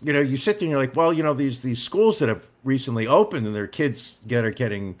then, you sit there and you're like, well, these schools that have recently opened and their kids are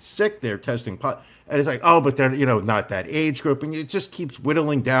getting sick, they're testing pot. And it's like, oh, but they're, not that age group. And it just keeps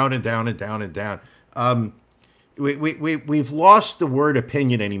whittling down and down and down and down. We've lost the word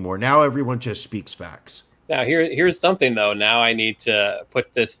opinion anymore. Now everyone just speaks facts. Now here's something though. Now I need to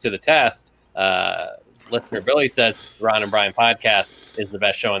put this to the test. Listener Billy says Ron and Brian podcast is the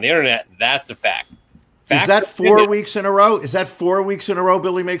best show on the internet. That's a fact. Is that 4 weeks in a row? Is that 4 weeks in a row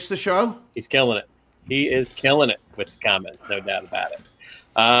Billy makes the show? He's killing it. He is killing it with the comments, no doubt about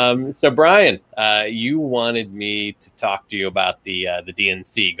it. So Brian, you wanted me to talk to you about the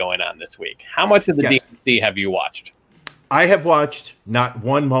DNC going on this week. How much of the DNC have you watched? I have watched not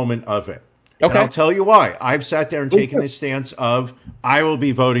one moment of it. Okay. And I'll tell you why. I've sat there and taken the stance of I will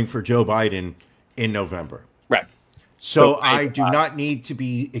be voting for Joe Biden in November. Right. So I do not need to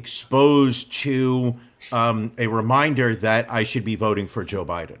be exposed to a reminder that I should be voting for Joe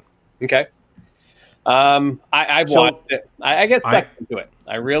Biden. Okay. I've watched it. I get sucked into it.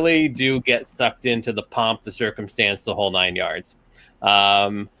 I really do get sucked into the pomp, the circumstance, the whole 9 yards.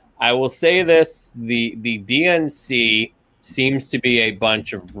 I will say this: the DNC seems to be a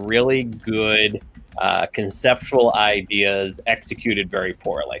bunch of really good conceptual ideas executed very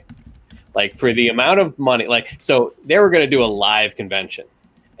poorly. Like, for the amount of money, like, so they were going to do a live convention.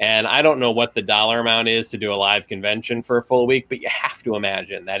 And I don't know what the dollar amount is to do a live convention for a full week, but you have to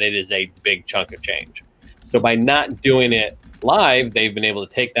imagine that it is a big chunk of change. So by not doing it live, they've been able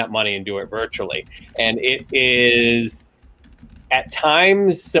to take that money and do it virtually. And it is at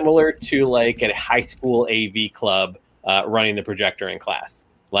times similar to like a high school AV club running the projector in class.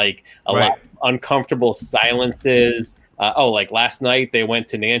 Like a lot of uncomfortable silences. Like last night they went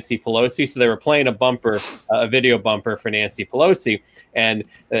to Nancy Pelosi, so they were playing a video bumper for Nancy Pelosi, and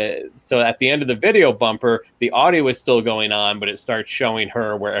so at the end of the video bumper, the audio was still going on, but it starts showing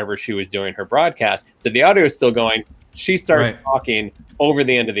her wherever she was doing her broadcast. So the audio is still going. She starts talking over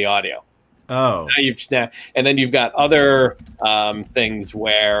the end of the audio. Oh, now you've snapped, and then you've got other things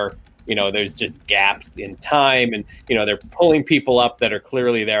where, you know, there's just gaps in time, and, you know, they're pulling people up that are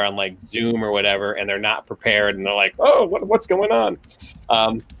clearly there on like Zoom or whatever, and they're not prepared, and they're like, oh, what's going on?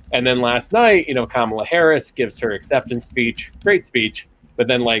 And then last night, you know, Kamala Harris gives her acceptance speech, great speech, but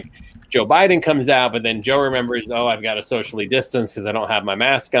then like Joe Biden comes out, but then Joe remembers, oh, I've got to socially distance because I don't have my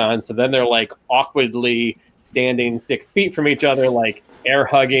mask on. So then they're like awkwardly standing 6 feet from each other, like air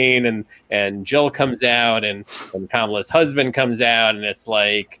hugging, and Jill comes out, and Kamala's husband comes out, and it's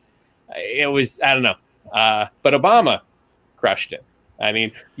like, it was, I don't know. But Obama crushed it. I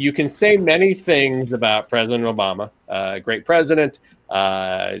mean, you can say many things about President Obama, great president,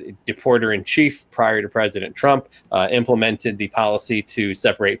 deporter-in-chief prior to President Trump, implemented the policy to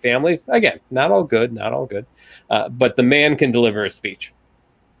separate families. Again, not all good, but the man can deliver a speech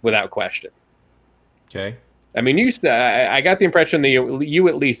without question. Okay. I mean, I got the impression that you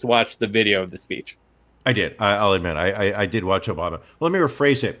at least watched the video of the speech. I did. I'll admit, I did watch Obama. Well, let me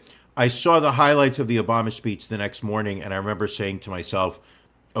rephrase it. I saw the highlights of the Obama speech the next morning, and I remember saying to myself,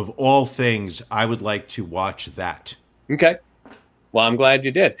 of all things, I would like to watch that. Okay. Well, I'm glad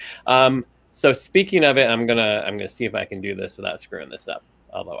you did. So speaking of it, I'm gonna see if I can do this without screwing this up,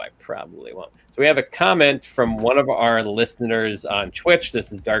 although I probably won't. So we have a comment from one of our listeners on Twitch.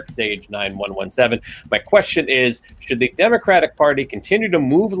 This is DarkSage9117. My question is, should the Democratic Party continue to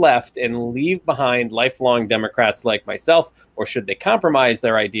move left and leave behind lifelong Democrats like myself, or should they compromise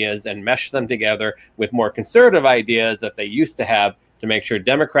their ideas and mesh them together with more conservative ideas that they used to have to make sure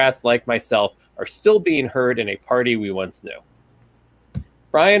Democrats like myself are still being heard in a party we once knew?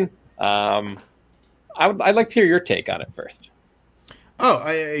 Brian, I'd like to hear your take on it first. Oh,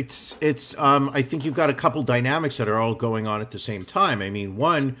 I think you've got a couple dynamics that are all going on at the same time. I mean,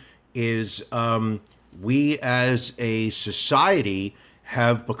 one is we as a society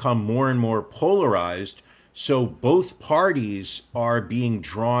have become more and more polarized. So both parties are being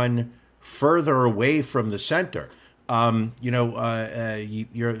drawn further away from the center.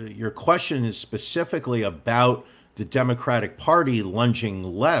 Your question is specifically about the Democratic Party lunging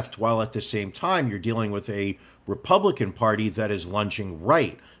left, while at the same time you're dealing with a Republican Party that is lunging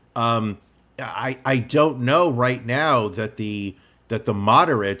right. I don't know right now that the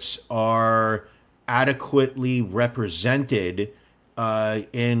moderates are adequately represented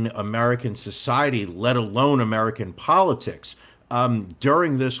in American society, let alone American politics.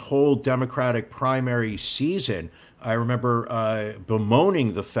 During this whole Democratic primary season, I remember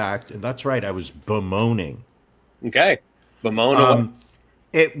bemoaning the fact, and that's right, I was bemoaning. Okay, bemoaning.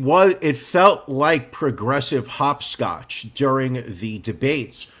 It felt like progressive hopscotch during the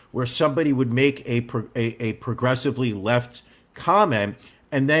debates, where somebody would make a progressively left comment,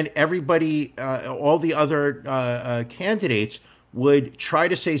 and then everybody, all the other candidates would try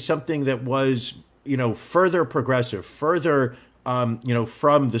to say something that was, further progressive, further,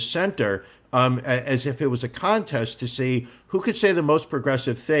 from the center, as if it was a contest to see who could say the most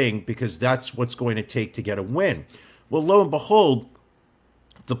progressive thing, because that's what's going to take to get a win. Well, lo and behold,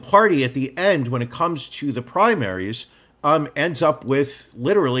 the party at the end, when it comes to the primaries, ends up with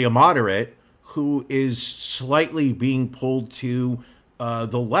literally a moderate who is slightly being pulled to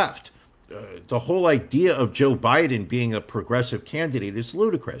the left. The whole idea of Joe Biden being a progressive candidate is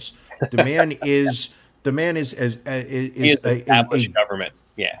ludicrous. The man is established government.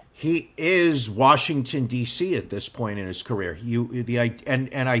 Yeah, he is Washington D.C. at this point in his career.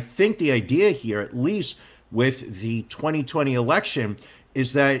 And I think the idea here, at least with the 2020 election,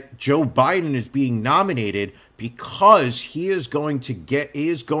 is that Joe Biden is being nominated because he is going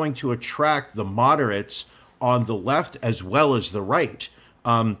to attract the moderates on the left as well as the right.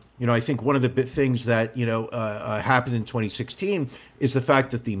 I think one of the big things that happened in 2016 is the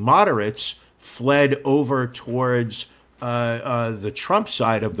fact that the moderates fled over towards the Trump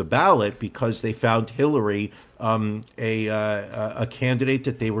side of the ballot because they found Hillary a candidate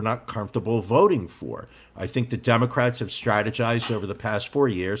that they were not comfortable voting for. I think the Democrats have strategized over the past 4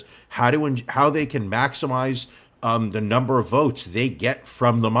 years how they can maximize the number of votes they get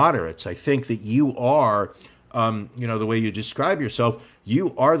from the moderates. I think that you are, the way you describe yourself,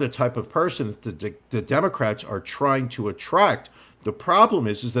 you are the type of person that the Democrats are trying to attract. The problem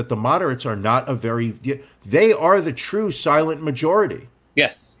is that the moderates are not they are the true silent majority.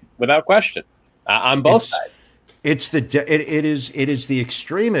 Yes, without question, on both sides. It is the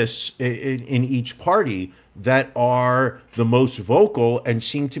extremists in each party that are the most vocal and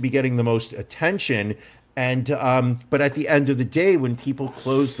seem to be getting the most attention. And but at the end of the day, when people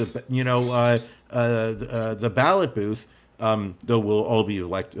close the ballot booth, though we'll all be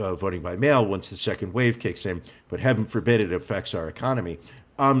voting by mail once the second wave kicks in, but heaven forbid it affects our economy.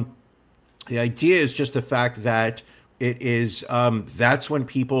 The idea is just the fact that it is that's when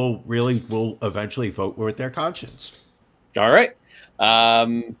people really will eventually vote with their conscience. All right.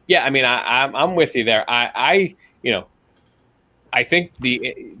 Yeah, I mean, I'm with you there. I think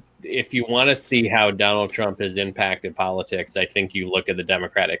if you want to see how Donald Trump has impacted politics, I think you look at the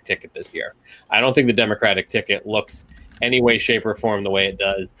Democratic ticket this year. I don't think the Democratic ticket looks any way, shape, or form the way it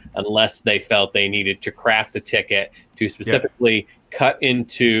does unless they felt they needed to craft a ticket to specifically cut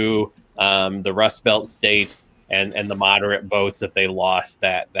into the Rust Belt state and the moderate votes that they lost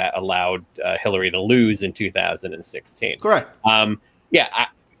that allowed Hillary to lose in 2016. Correct.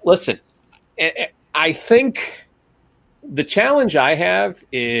 Listen, I think the challenge I have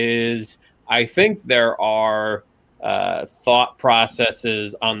is I think there are thought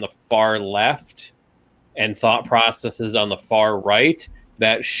processes on the far left and thought processes on the far right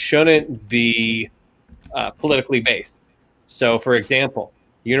that shouldn't be politically based. So, for example,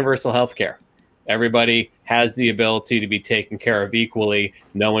 universal health care. Everybody has the ability to be taken care of equally.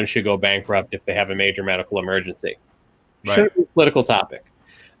 No one should go bankrupt if they have a major medical emergency. Right. Shouldn't be a political topic.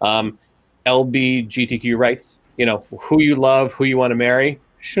 LGBTQ rights, who you love, who you want to marry,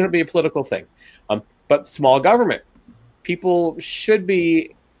 shouldn't be a political thing. But small government, people should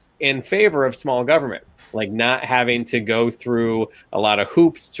be in favor of small government, like not having to go through a lot of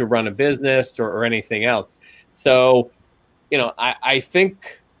hoops to run a business or anything else. So, I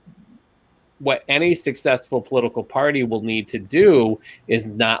think what any successful political party will need to do is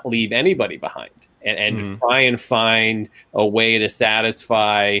not leave anybody behind and try and find a way to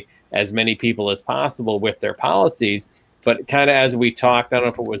satisfy as many people as possible with their policies. But kind of as we talked, I don't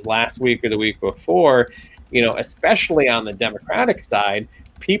know if it was last week or the week before, especially on the Democratic side,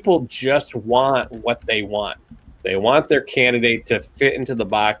 people just want what they want. They want their candidate to fit into the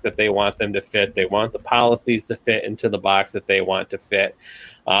box that they want them to fit. They want the policies to fit into the box that they want to fit.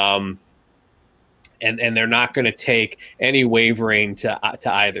 And they're not going to take any wavering to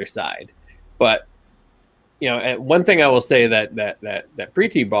either side. But one thing I will say that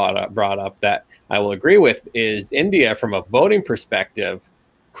Preity brought up that I will agree with is India, from a voting perspective,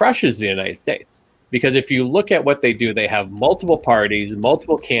 crushes the United States. Because if you look at what they do, they have multiple parties,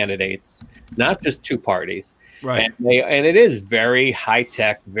 multiple candidates, not just two parties. Right. And it is very high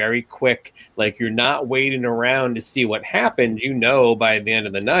tech, very quick. Like, you're not waiting around to see what happens. By the end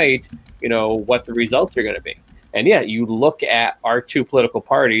of the night, what the results are going to be. And you look at our two political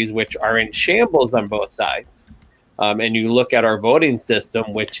parties, which are in shambles on both sides. And you look at our voting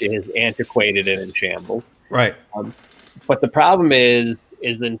system, which is antiquated and in shambles. Right. But the problem is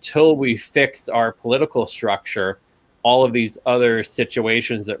until we fix our political structure, all of these other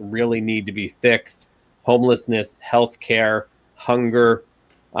situations that really need to be fixed, homelessness, healthcare, hunger,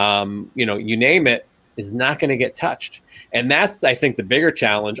 you name it, is not going to get touched. And that's, I think, the bigger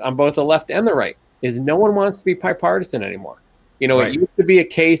challenge on both the left and the right, is no one wants to be bipartisan anymore. It used to be a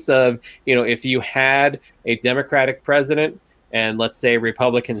case of, if you had a Democratic president and, let's say,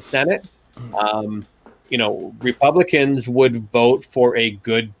 Republican Senate, Republicans would vote for a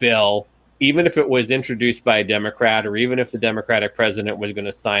good bill, even if it was introduced by a Democrat, or even if the Democratic president was going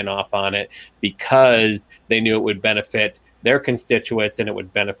to sign off on it, because they knew it would benefit their constituents and it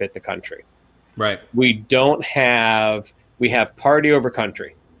would benefit the country. Right. We have party over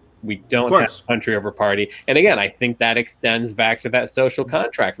country. We don't have country over party. And again, I think that extends back to that social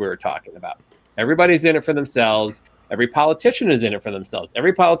contract we were talking about. Everybody's in it for themselves. Every politician is in it for themselves.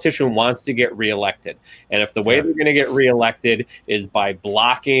 Every politician wants to get reelected. And if the way they're going to get reelected is by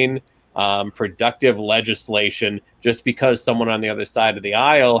blocking productive legislation just because someone on the other side of the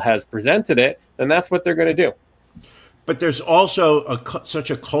aisle has presented it, then that's what they're going to do. But there's also such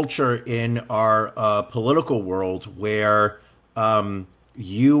a culture in our political world where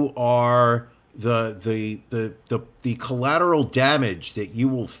you are the collateral damage that you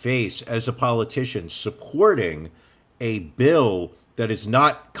will face as a politician supporting a bill that is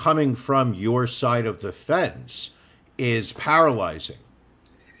not coming from your side of the fence is paralyzing.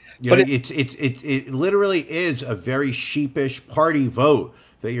 You know, it literally is a very sheepish party vote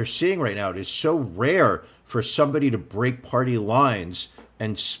that you're seeing right now. It is so rare for somebody to break party lines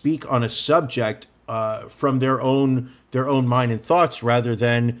and speak on a subject from their own mind and thoughts, rather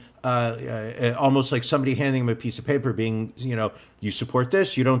than almost like somebody handing them a piece of paper, being, you know, you support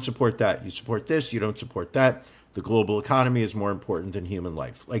this, you don't support that, you support this, you don't support that. The global economy is more important than human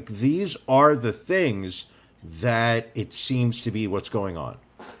life. Like, these are the things that it seems to be what's going on.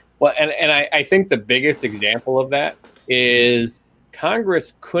 Well, and I think the biggest example of that is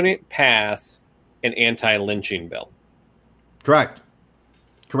Congress couldn't pass an anti-lynching bill. Correct.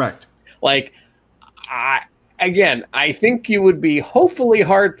 Like, I think you would be hopefully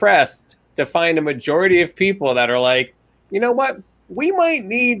hard-pressed to find a majority of people that are like, you know what, we might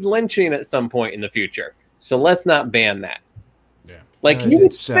need lynching at some point in the future, so let's not ban that. Yeah. Like, you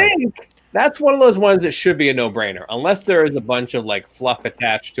would think that's one of those ones that should be a no-brainer, unless there is a bunch of like fluff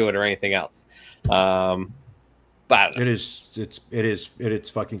attached to it or anything else. But it is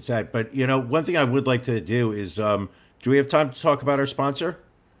fucking sad. But, you know, one thing I would like to do is, do we have time to talk about our sponsor?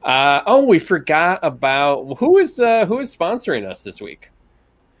 We forgot about who is sponsoring us this week.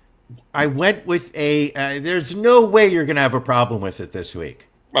 I went with there's no way you're going to have a problem with it this week.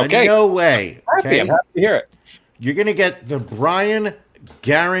 Okay. No way. Okay? I'm happy to hear it. You're going to get the Brian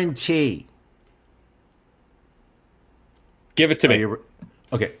guarantee. Give it to me.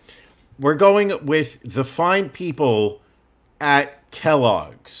 Okay. We're going with the fine people at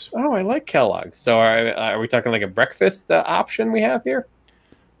Kellogg's. Oh, I like Kellogg's. So are we talking like a breakfast option we have here?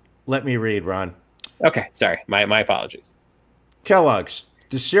 Let me read, Ron. Okay. Sorry. My apologies. Kellogg's,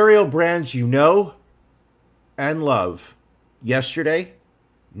 the cereal brands you know and love. Yesterday,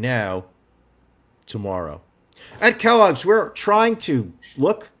 now, tomorrow. At Kellogg's, we're trying to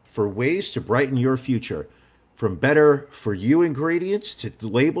look for ways to brighten your future. From better for you ingredients to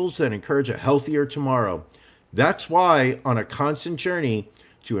labels that encourage a healthier tomorrow. That's why, on a constant journey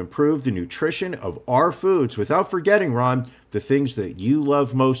to improve the nutrition of our foods, without forgetting, Ron, the things that you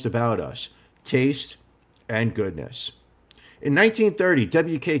love most about us: taste and goodness. In 1930,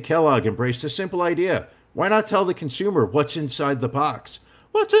 W.K. Kellogg embraced a simple idea. Why not tell the consumer what's inside the box?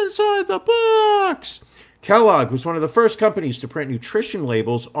 What's inside the box? Kellogg was one of the first companies to print nutrition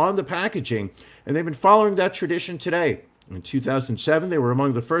labels on the packaging, and they've been following that tradition today. In 2007, they were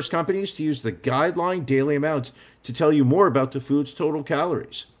among the first companies to use the guideline daily amounts to tell you more about the food's total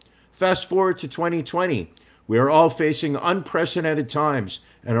calories. Fast forward to 2020. We are all facing unprecedented times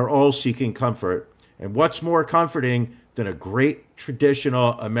and are all seeking comfort. And what's more comforting than a great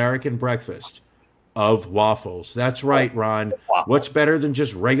traditional American breakfast of waffles? That's right, Ron. What's better than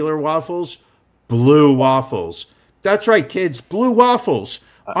just regular waffles? Blue waffles. That's right, kids. Blue waffles.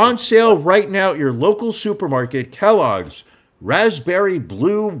 On sale right now at your local supermarket. Kellogg's Raspberry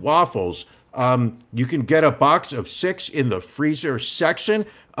Blue Waffles. You can get a box of 6 in the freezer section.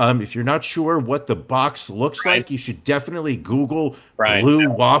 If you're not sure what the box looks like, you should definitely Google blue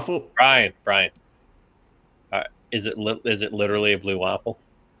waffle. Brian. Is it literally a blue waffle?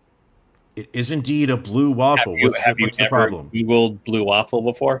 It is indeed a blue waffle. Have you the problem? Googled blue waffle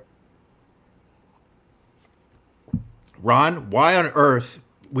before? Ron, why on earth?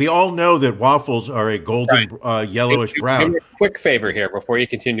 We all know that waffles are a golden yellowish brown. Do me a quick favor here before you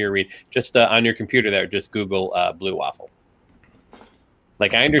continue to read. Just on your computer there, just Google blue waffle.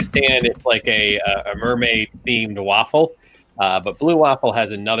 Like, I understand it's like a mermaid-themed waffle, but blue waffle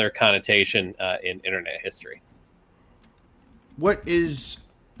has another connotation in internet history. What is...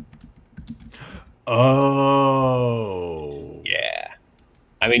 Oh. Yeah.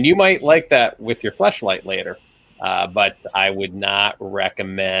 I mean, you might like that with your fleshlight later. But I would not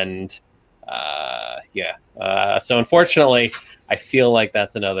recommend. So unfortunately, I feel like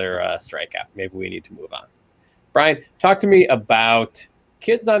that's another strikeout. Maybe we need to move on. Brian, talk to me about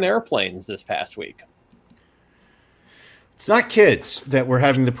kids on airplanes this past week. It's not kids that we're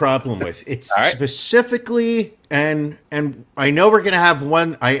having the problem with. It's specifically, and I know we're going to have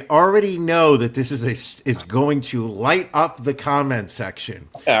one. I already know that this is going to light up the comment section.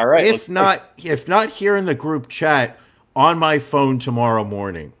 All right. If not here in the group chat, on my phone tomorrow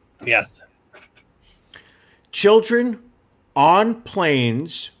morning. Yes. Children on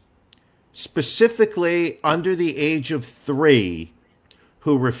planes, specifically under the age of 3,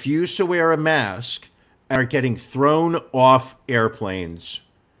 who refuse to wear a mask are getting thrown off airplanes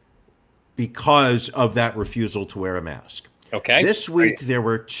because of that refusal to wear a mask. Okay. This week, there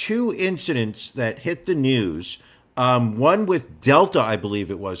were 2 incidents that hit the news. One with Delta, I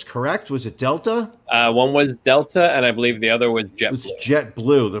believe it was, correct? Was it Delta? One was Delta, and I believe the other was JetBlue. It was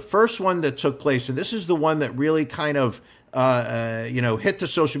JetBlue. The first one that took place, and this is the one that really kind of, hit the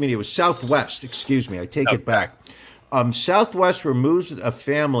social media, was Southwest. Excuse me, I take it back. Southwest removes a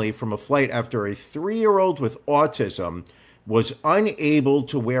family from a flight after a 3-year-old with autism was unable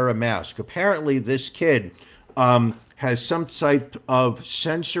to wear a mask. Apparently, this kid has some type of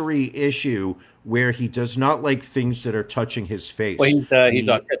sensory issue where he does not like things that are touching his face. Well, he's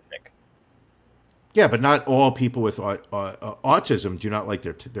autistic. Yeah, but not all people with autism do not like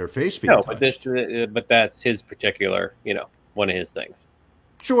their face being touched. But that's his particular, one of his things.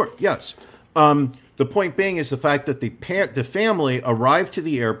 Sure. Yes. The point being is the fact that the family arrived to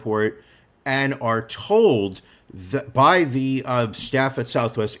the airport and are told that by the staff at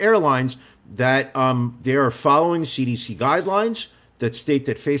Southwest Airlines that they are following CDC guidelines that state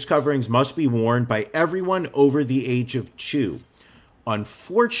that face coverings must be worn by everyone over the age of 2.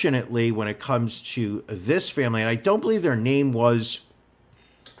 Unfortunately, when it comes to this family, and I don't believe their name was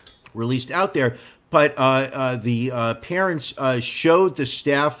released out there, but the parents showed the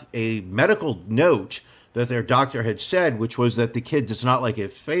staff a medical note that their doctor had said, which was that the kid does not like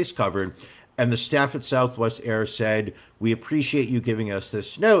his face covered. And the staff at Southwest Air said, "We appreciate you giving us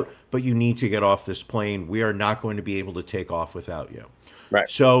this note, but you need to get off this plane. We are not going to be able to take off without you." Right.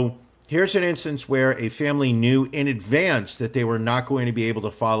 So here's an instance where a family knew in advance that they were not going to be able to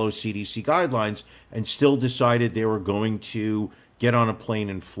follow CDC guidelines and still decided they were going to get on a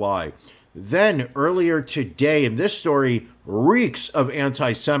plane and fly. Then earlier today, and this story reeks of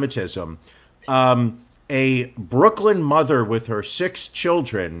anti-Semitism, a Brooklyn mother with her 6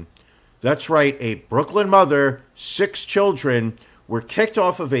 children, that's right, a Brooklyn mother, 6 children, were kicked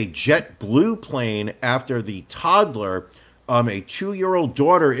off of a JetBlue plane after the toddler, a 2-year-old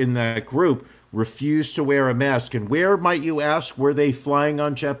daughter in that group, refused to wear a mask. And where, might you ask, were they flying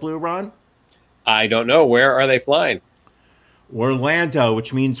on JetBlue, Ron? I don't know. Where are they flying? Orlando,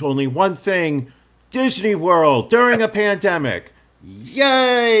 which means only one thing: Disney World during a pandemic.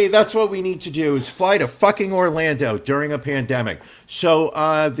 Yay! That's what we need to do, is fly to fucking Orlando during a pandemic. So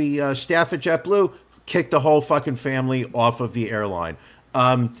the staff at JetBlue kicked the whole fucking family off of the airline.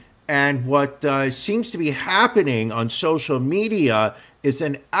 And what seems to be happening on social media is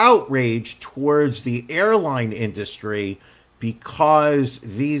an outrage towards the airline industry because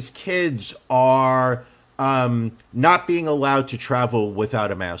these kids are not being allowed to travel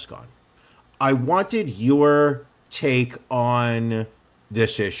without a mask on. I wanted your take on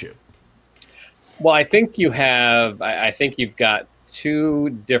this issue. Well, I think you've got 2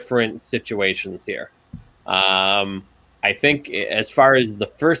 different situations here. I think as far as the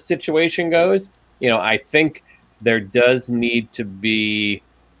first situation goes, I think there does need to be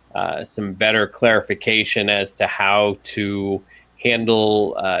some better clarification as to how to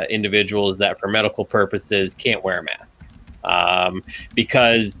handle individuals that for medical purposes can't wear a mask.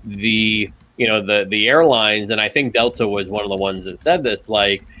 Because the airlines, and I think Delta was one of the ones that said this,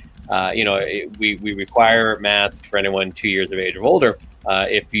 we require masks for anyone 2 years of age or older.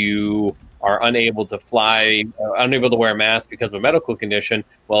 If you are unable to fly, unable to wear a mask because of a medical condition,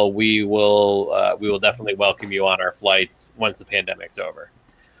 well, we will definitely welcome you on our flights once the pandemic's over.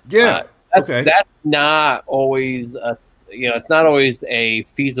 Yeah. That's not always it's not always a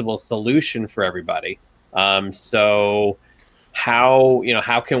feasible solution for everybody. So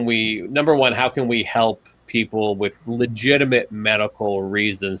how can we, number one, how can we help people with legitimate medical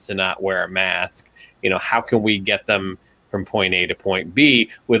reasons to not wear a mask? How can we get them from point A to point B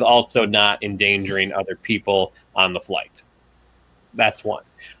with also not endangering other people on the flight? That's one.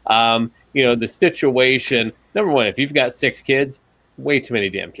 The situation, number one, if you've got 6 kids, way too many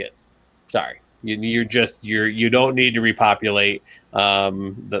damn kids. Sorry. You don't need to repopulate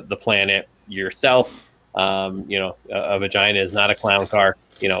the planet yourself. A vagina is not a clown car.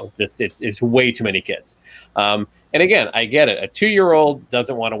 It's way too many kids. And again, I get it. A 2-year-old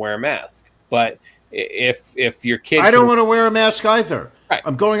doesn't want to wear a mask, but if your kid, I don't want to wear a mask either. Right.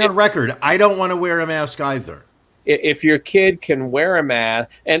 I'm going on record. I don't want to wear a mask either. If your kid can wear a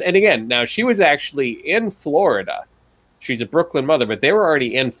mask, and again, now she was actually in Florida. She's a Brooklyn mother, but they were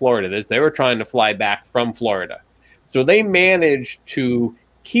already in Florida. They were trying to fly back from Florida. So they managed to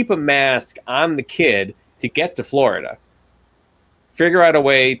keep a mask on the kid to get to Florida. Figure out a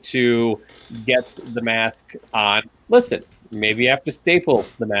way to get the mask on. Listen, maybe you have to staple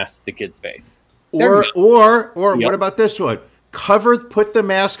the mask to the kid's face. Or what about this one? put the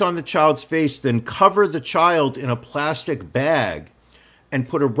mask on the child's face, then cover the child in a plastic bag and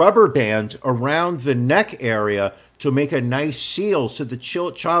put a rubber band around the neck area to make a nice seal so the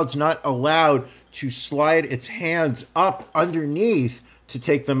child's not allowed to slide its hands up underneath to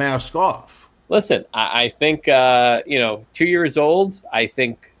take the mask off. Listen, I think, 2 years old, I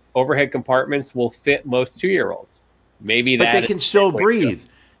think overhead compartments will fit most 2-year-olds. Maybe that. But they can still breathe.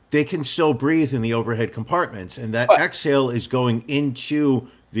 They can still breathe in the overhead compartments, and that exhale is going into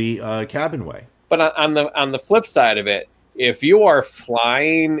the cabinway. But on the flip side of it, if you are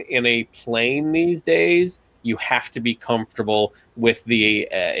flying in a plane these days, you have to be comfortable with the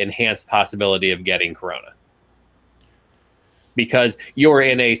enhanced possibility of getting corona. Because you're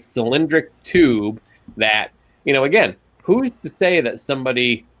in a cylindric tube that, again, who's to say that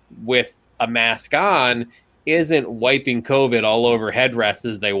somebody with a mask on isn't wiping COVID all over headrests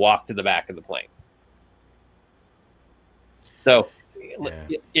as they walk to the back of the plane? So,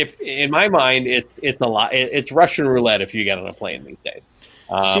 if in my mind, it's a lot. It's Russian roulette if you get on a plane these days.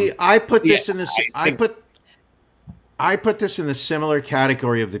 See, I put this in this. I put this in the similar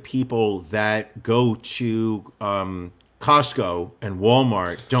category of the people that go to Costco and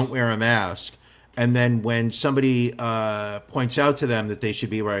Walmart, don't wear a mask, and then when somebody points out to them that they should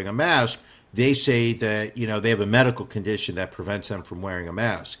be wearing a mask, they say that they have a medical condition that prevents them from wearing a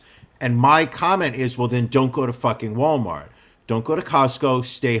mask. And my comment is, well, then don't go to fucking Walmart. Don't go to Costco,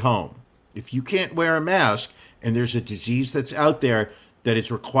 stay home. If you can't wear a mask and there's a disease that's out there that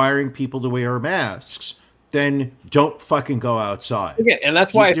is requiring people to wear masks, then don't fucking go outside. Yeah, and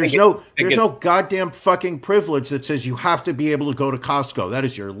that's why there's no goddamn fucking privilege that says you have to be able to go to Costco. That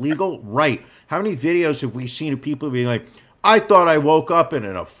is your legal right. How many videos have we seen of people being like, I thought I woke up in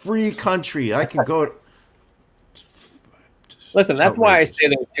a free country. I can go to... Listen, that's why I say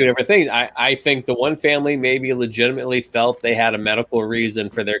there's two different things. I think the one family maybe legitimately felt they had a medical reason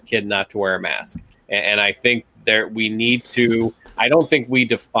for their kid not to wear a mask. And I think we need to, I don't think we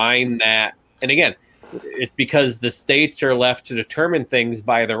define that. And again, it's because the states are left to determine things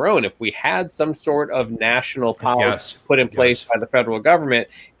by their own. If we had some sort of national policy put in place by the federal government,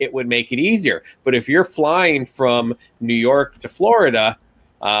 it would make it easier. But if you're flying from New York to Florida,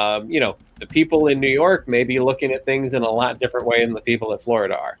 the people in New York may be looking at things in a lot different way than the people in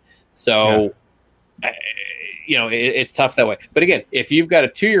Florida are. So, it's tough that way. But again, if you've got a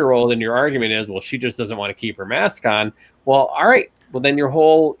 2-year-old and your argument is, well, she just doesn't want to keep her mask on. Well, all right. Well, then your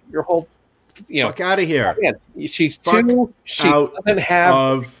whole fuck out of here. Man, she's two. She doesn't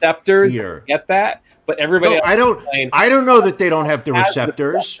have receptors. Get that? But everybody. No, I don't know that they don't have the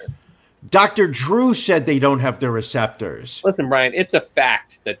receptors. Dr. Drew said they don't have the receptors. Listen, Brian, it's a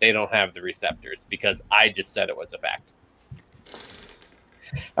fact that they don't have the receptors because I just said it was a fact.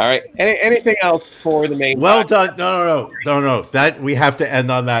 All right. Anything else for the main? Well done. No. That we have to end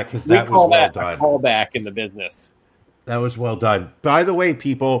on that because that was well done. Call back in the business. That was well done. By the way,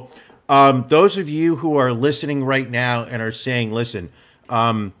 people, those of you who are listening right now and are saying, "Listen,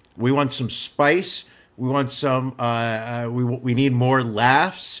 we want some spice. We want some. We need more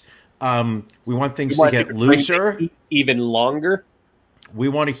laughs." We want things to get looser, even longer. We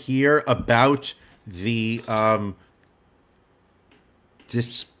want to hear about the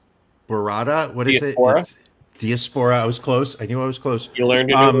diaspora. What is it? Diaspora. I was close. I knew I was close. You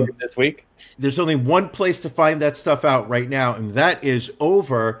learned a new word this week. There's only one place to find that stuff out right now, and that is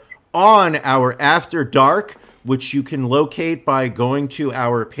over on our After Dark, which you can locate by going to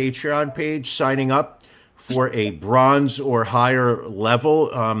our Patreon page, signing up for a bronze or higher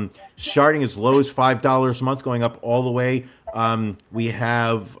level, starting as low as $5 a month, going up all the way. We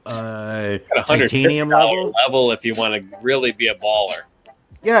have titanium level if you want to really be a baller.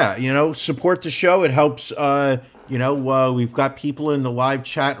 Yeah, support the show. It helps. We've got people in the live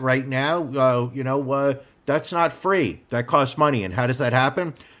chat right now. That's not free. That costs money. And how does that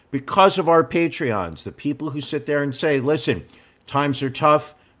happen? Because of our Patreons, the people who sit there and say, "Listen, times are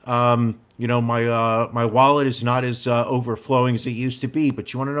tough. My wallet is not as overflowing as it used to be."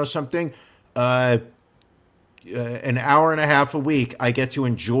 But you want to know something? An hour and a half a week, I get to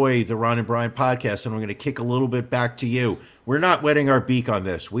enjoy the Ron and Brian podcast, and I'm going to kick a little bit back to you. We're not wetting our beak on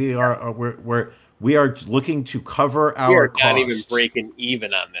this. We are looking to cover our costs. We're not even breaking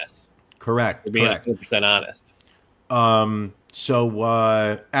even on this. Correct. We're being 100% honest.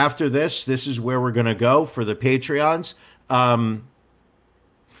 So after this is where we're going to go for the Patreons. Fucking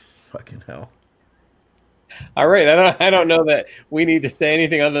hell. All right. I don't know that we need to say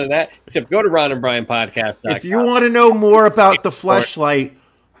anything other than that, except go to Ron and Brian podcast. If you want to know more about the Fleshlight,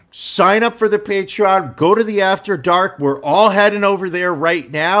 sign up for the Patreon. Go to the After Dark. We're all heading over there right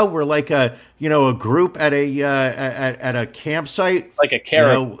now. We're like a group at a campsite, like a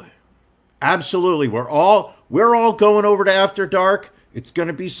carrot. Absolutely, we're all going over to After Dark. It's going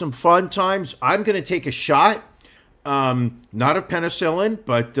to be some fun times. I'm going to take a shot, not of penicillin,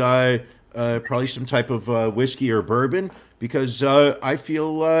 but probably some type of whiskey or bourbon, because I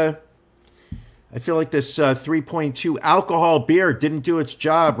feel like this 3.2 alcohol beer didn't do its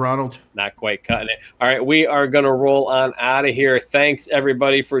job, Ronald. Not quite cutting it. All right, we are going to roll on out of here. Thanks,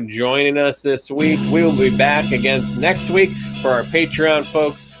 everybody, for joining us this week. We will be back again next week for our Patreon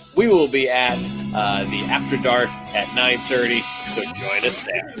folks. We will be at the After Dark at 9:30, so join us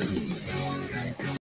there.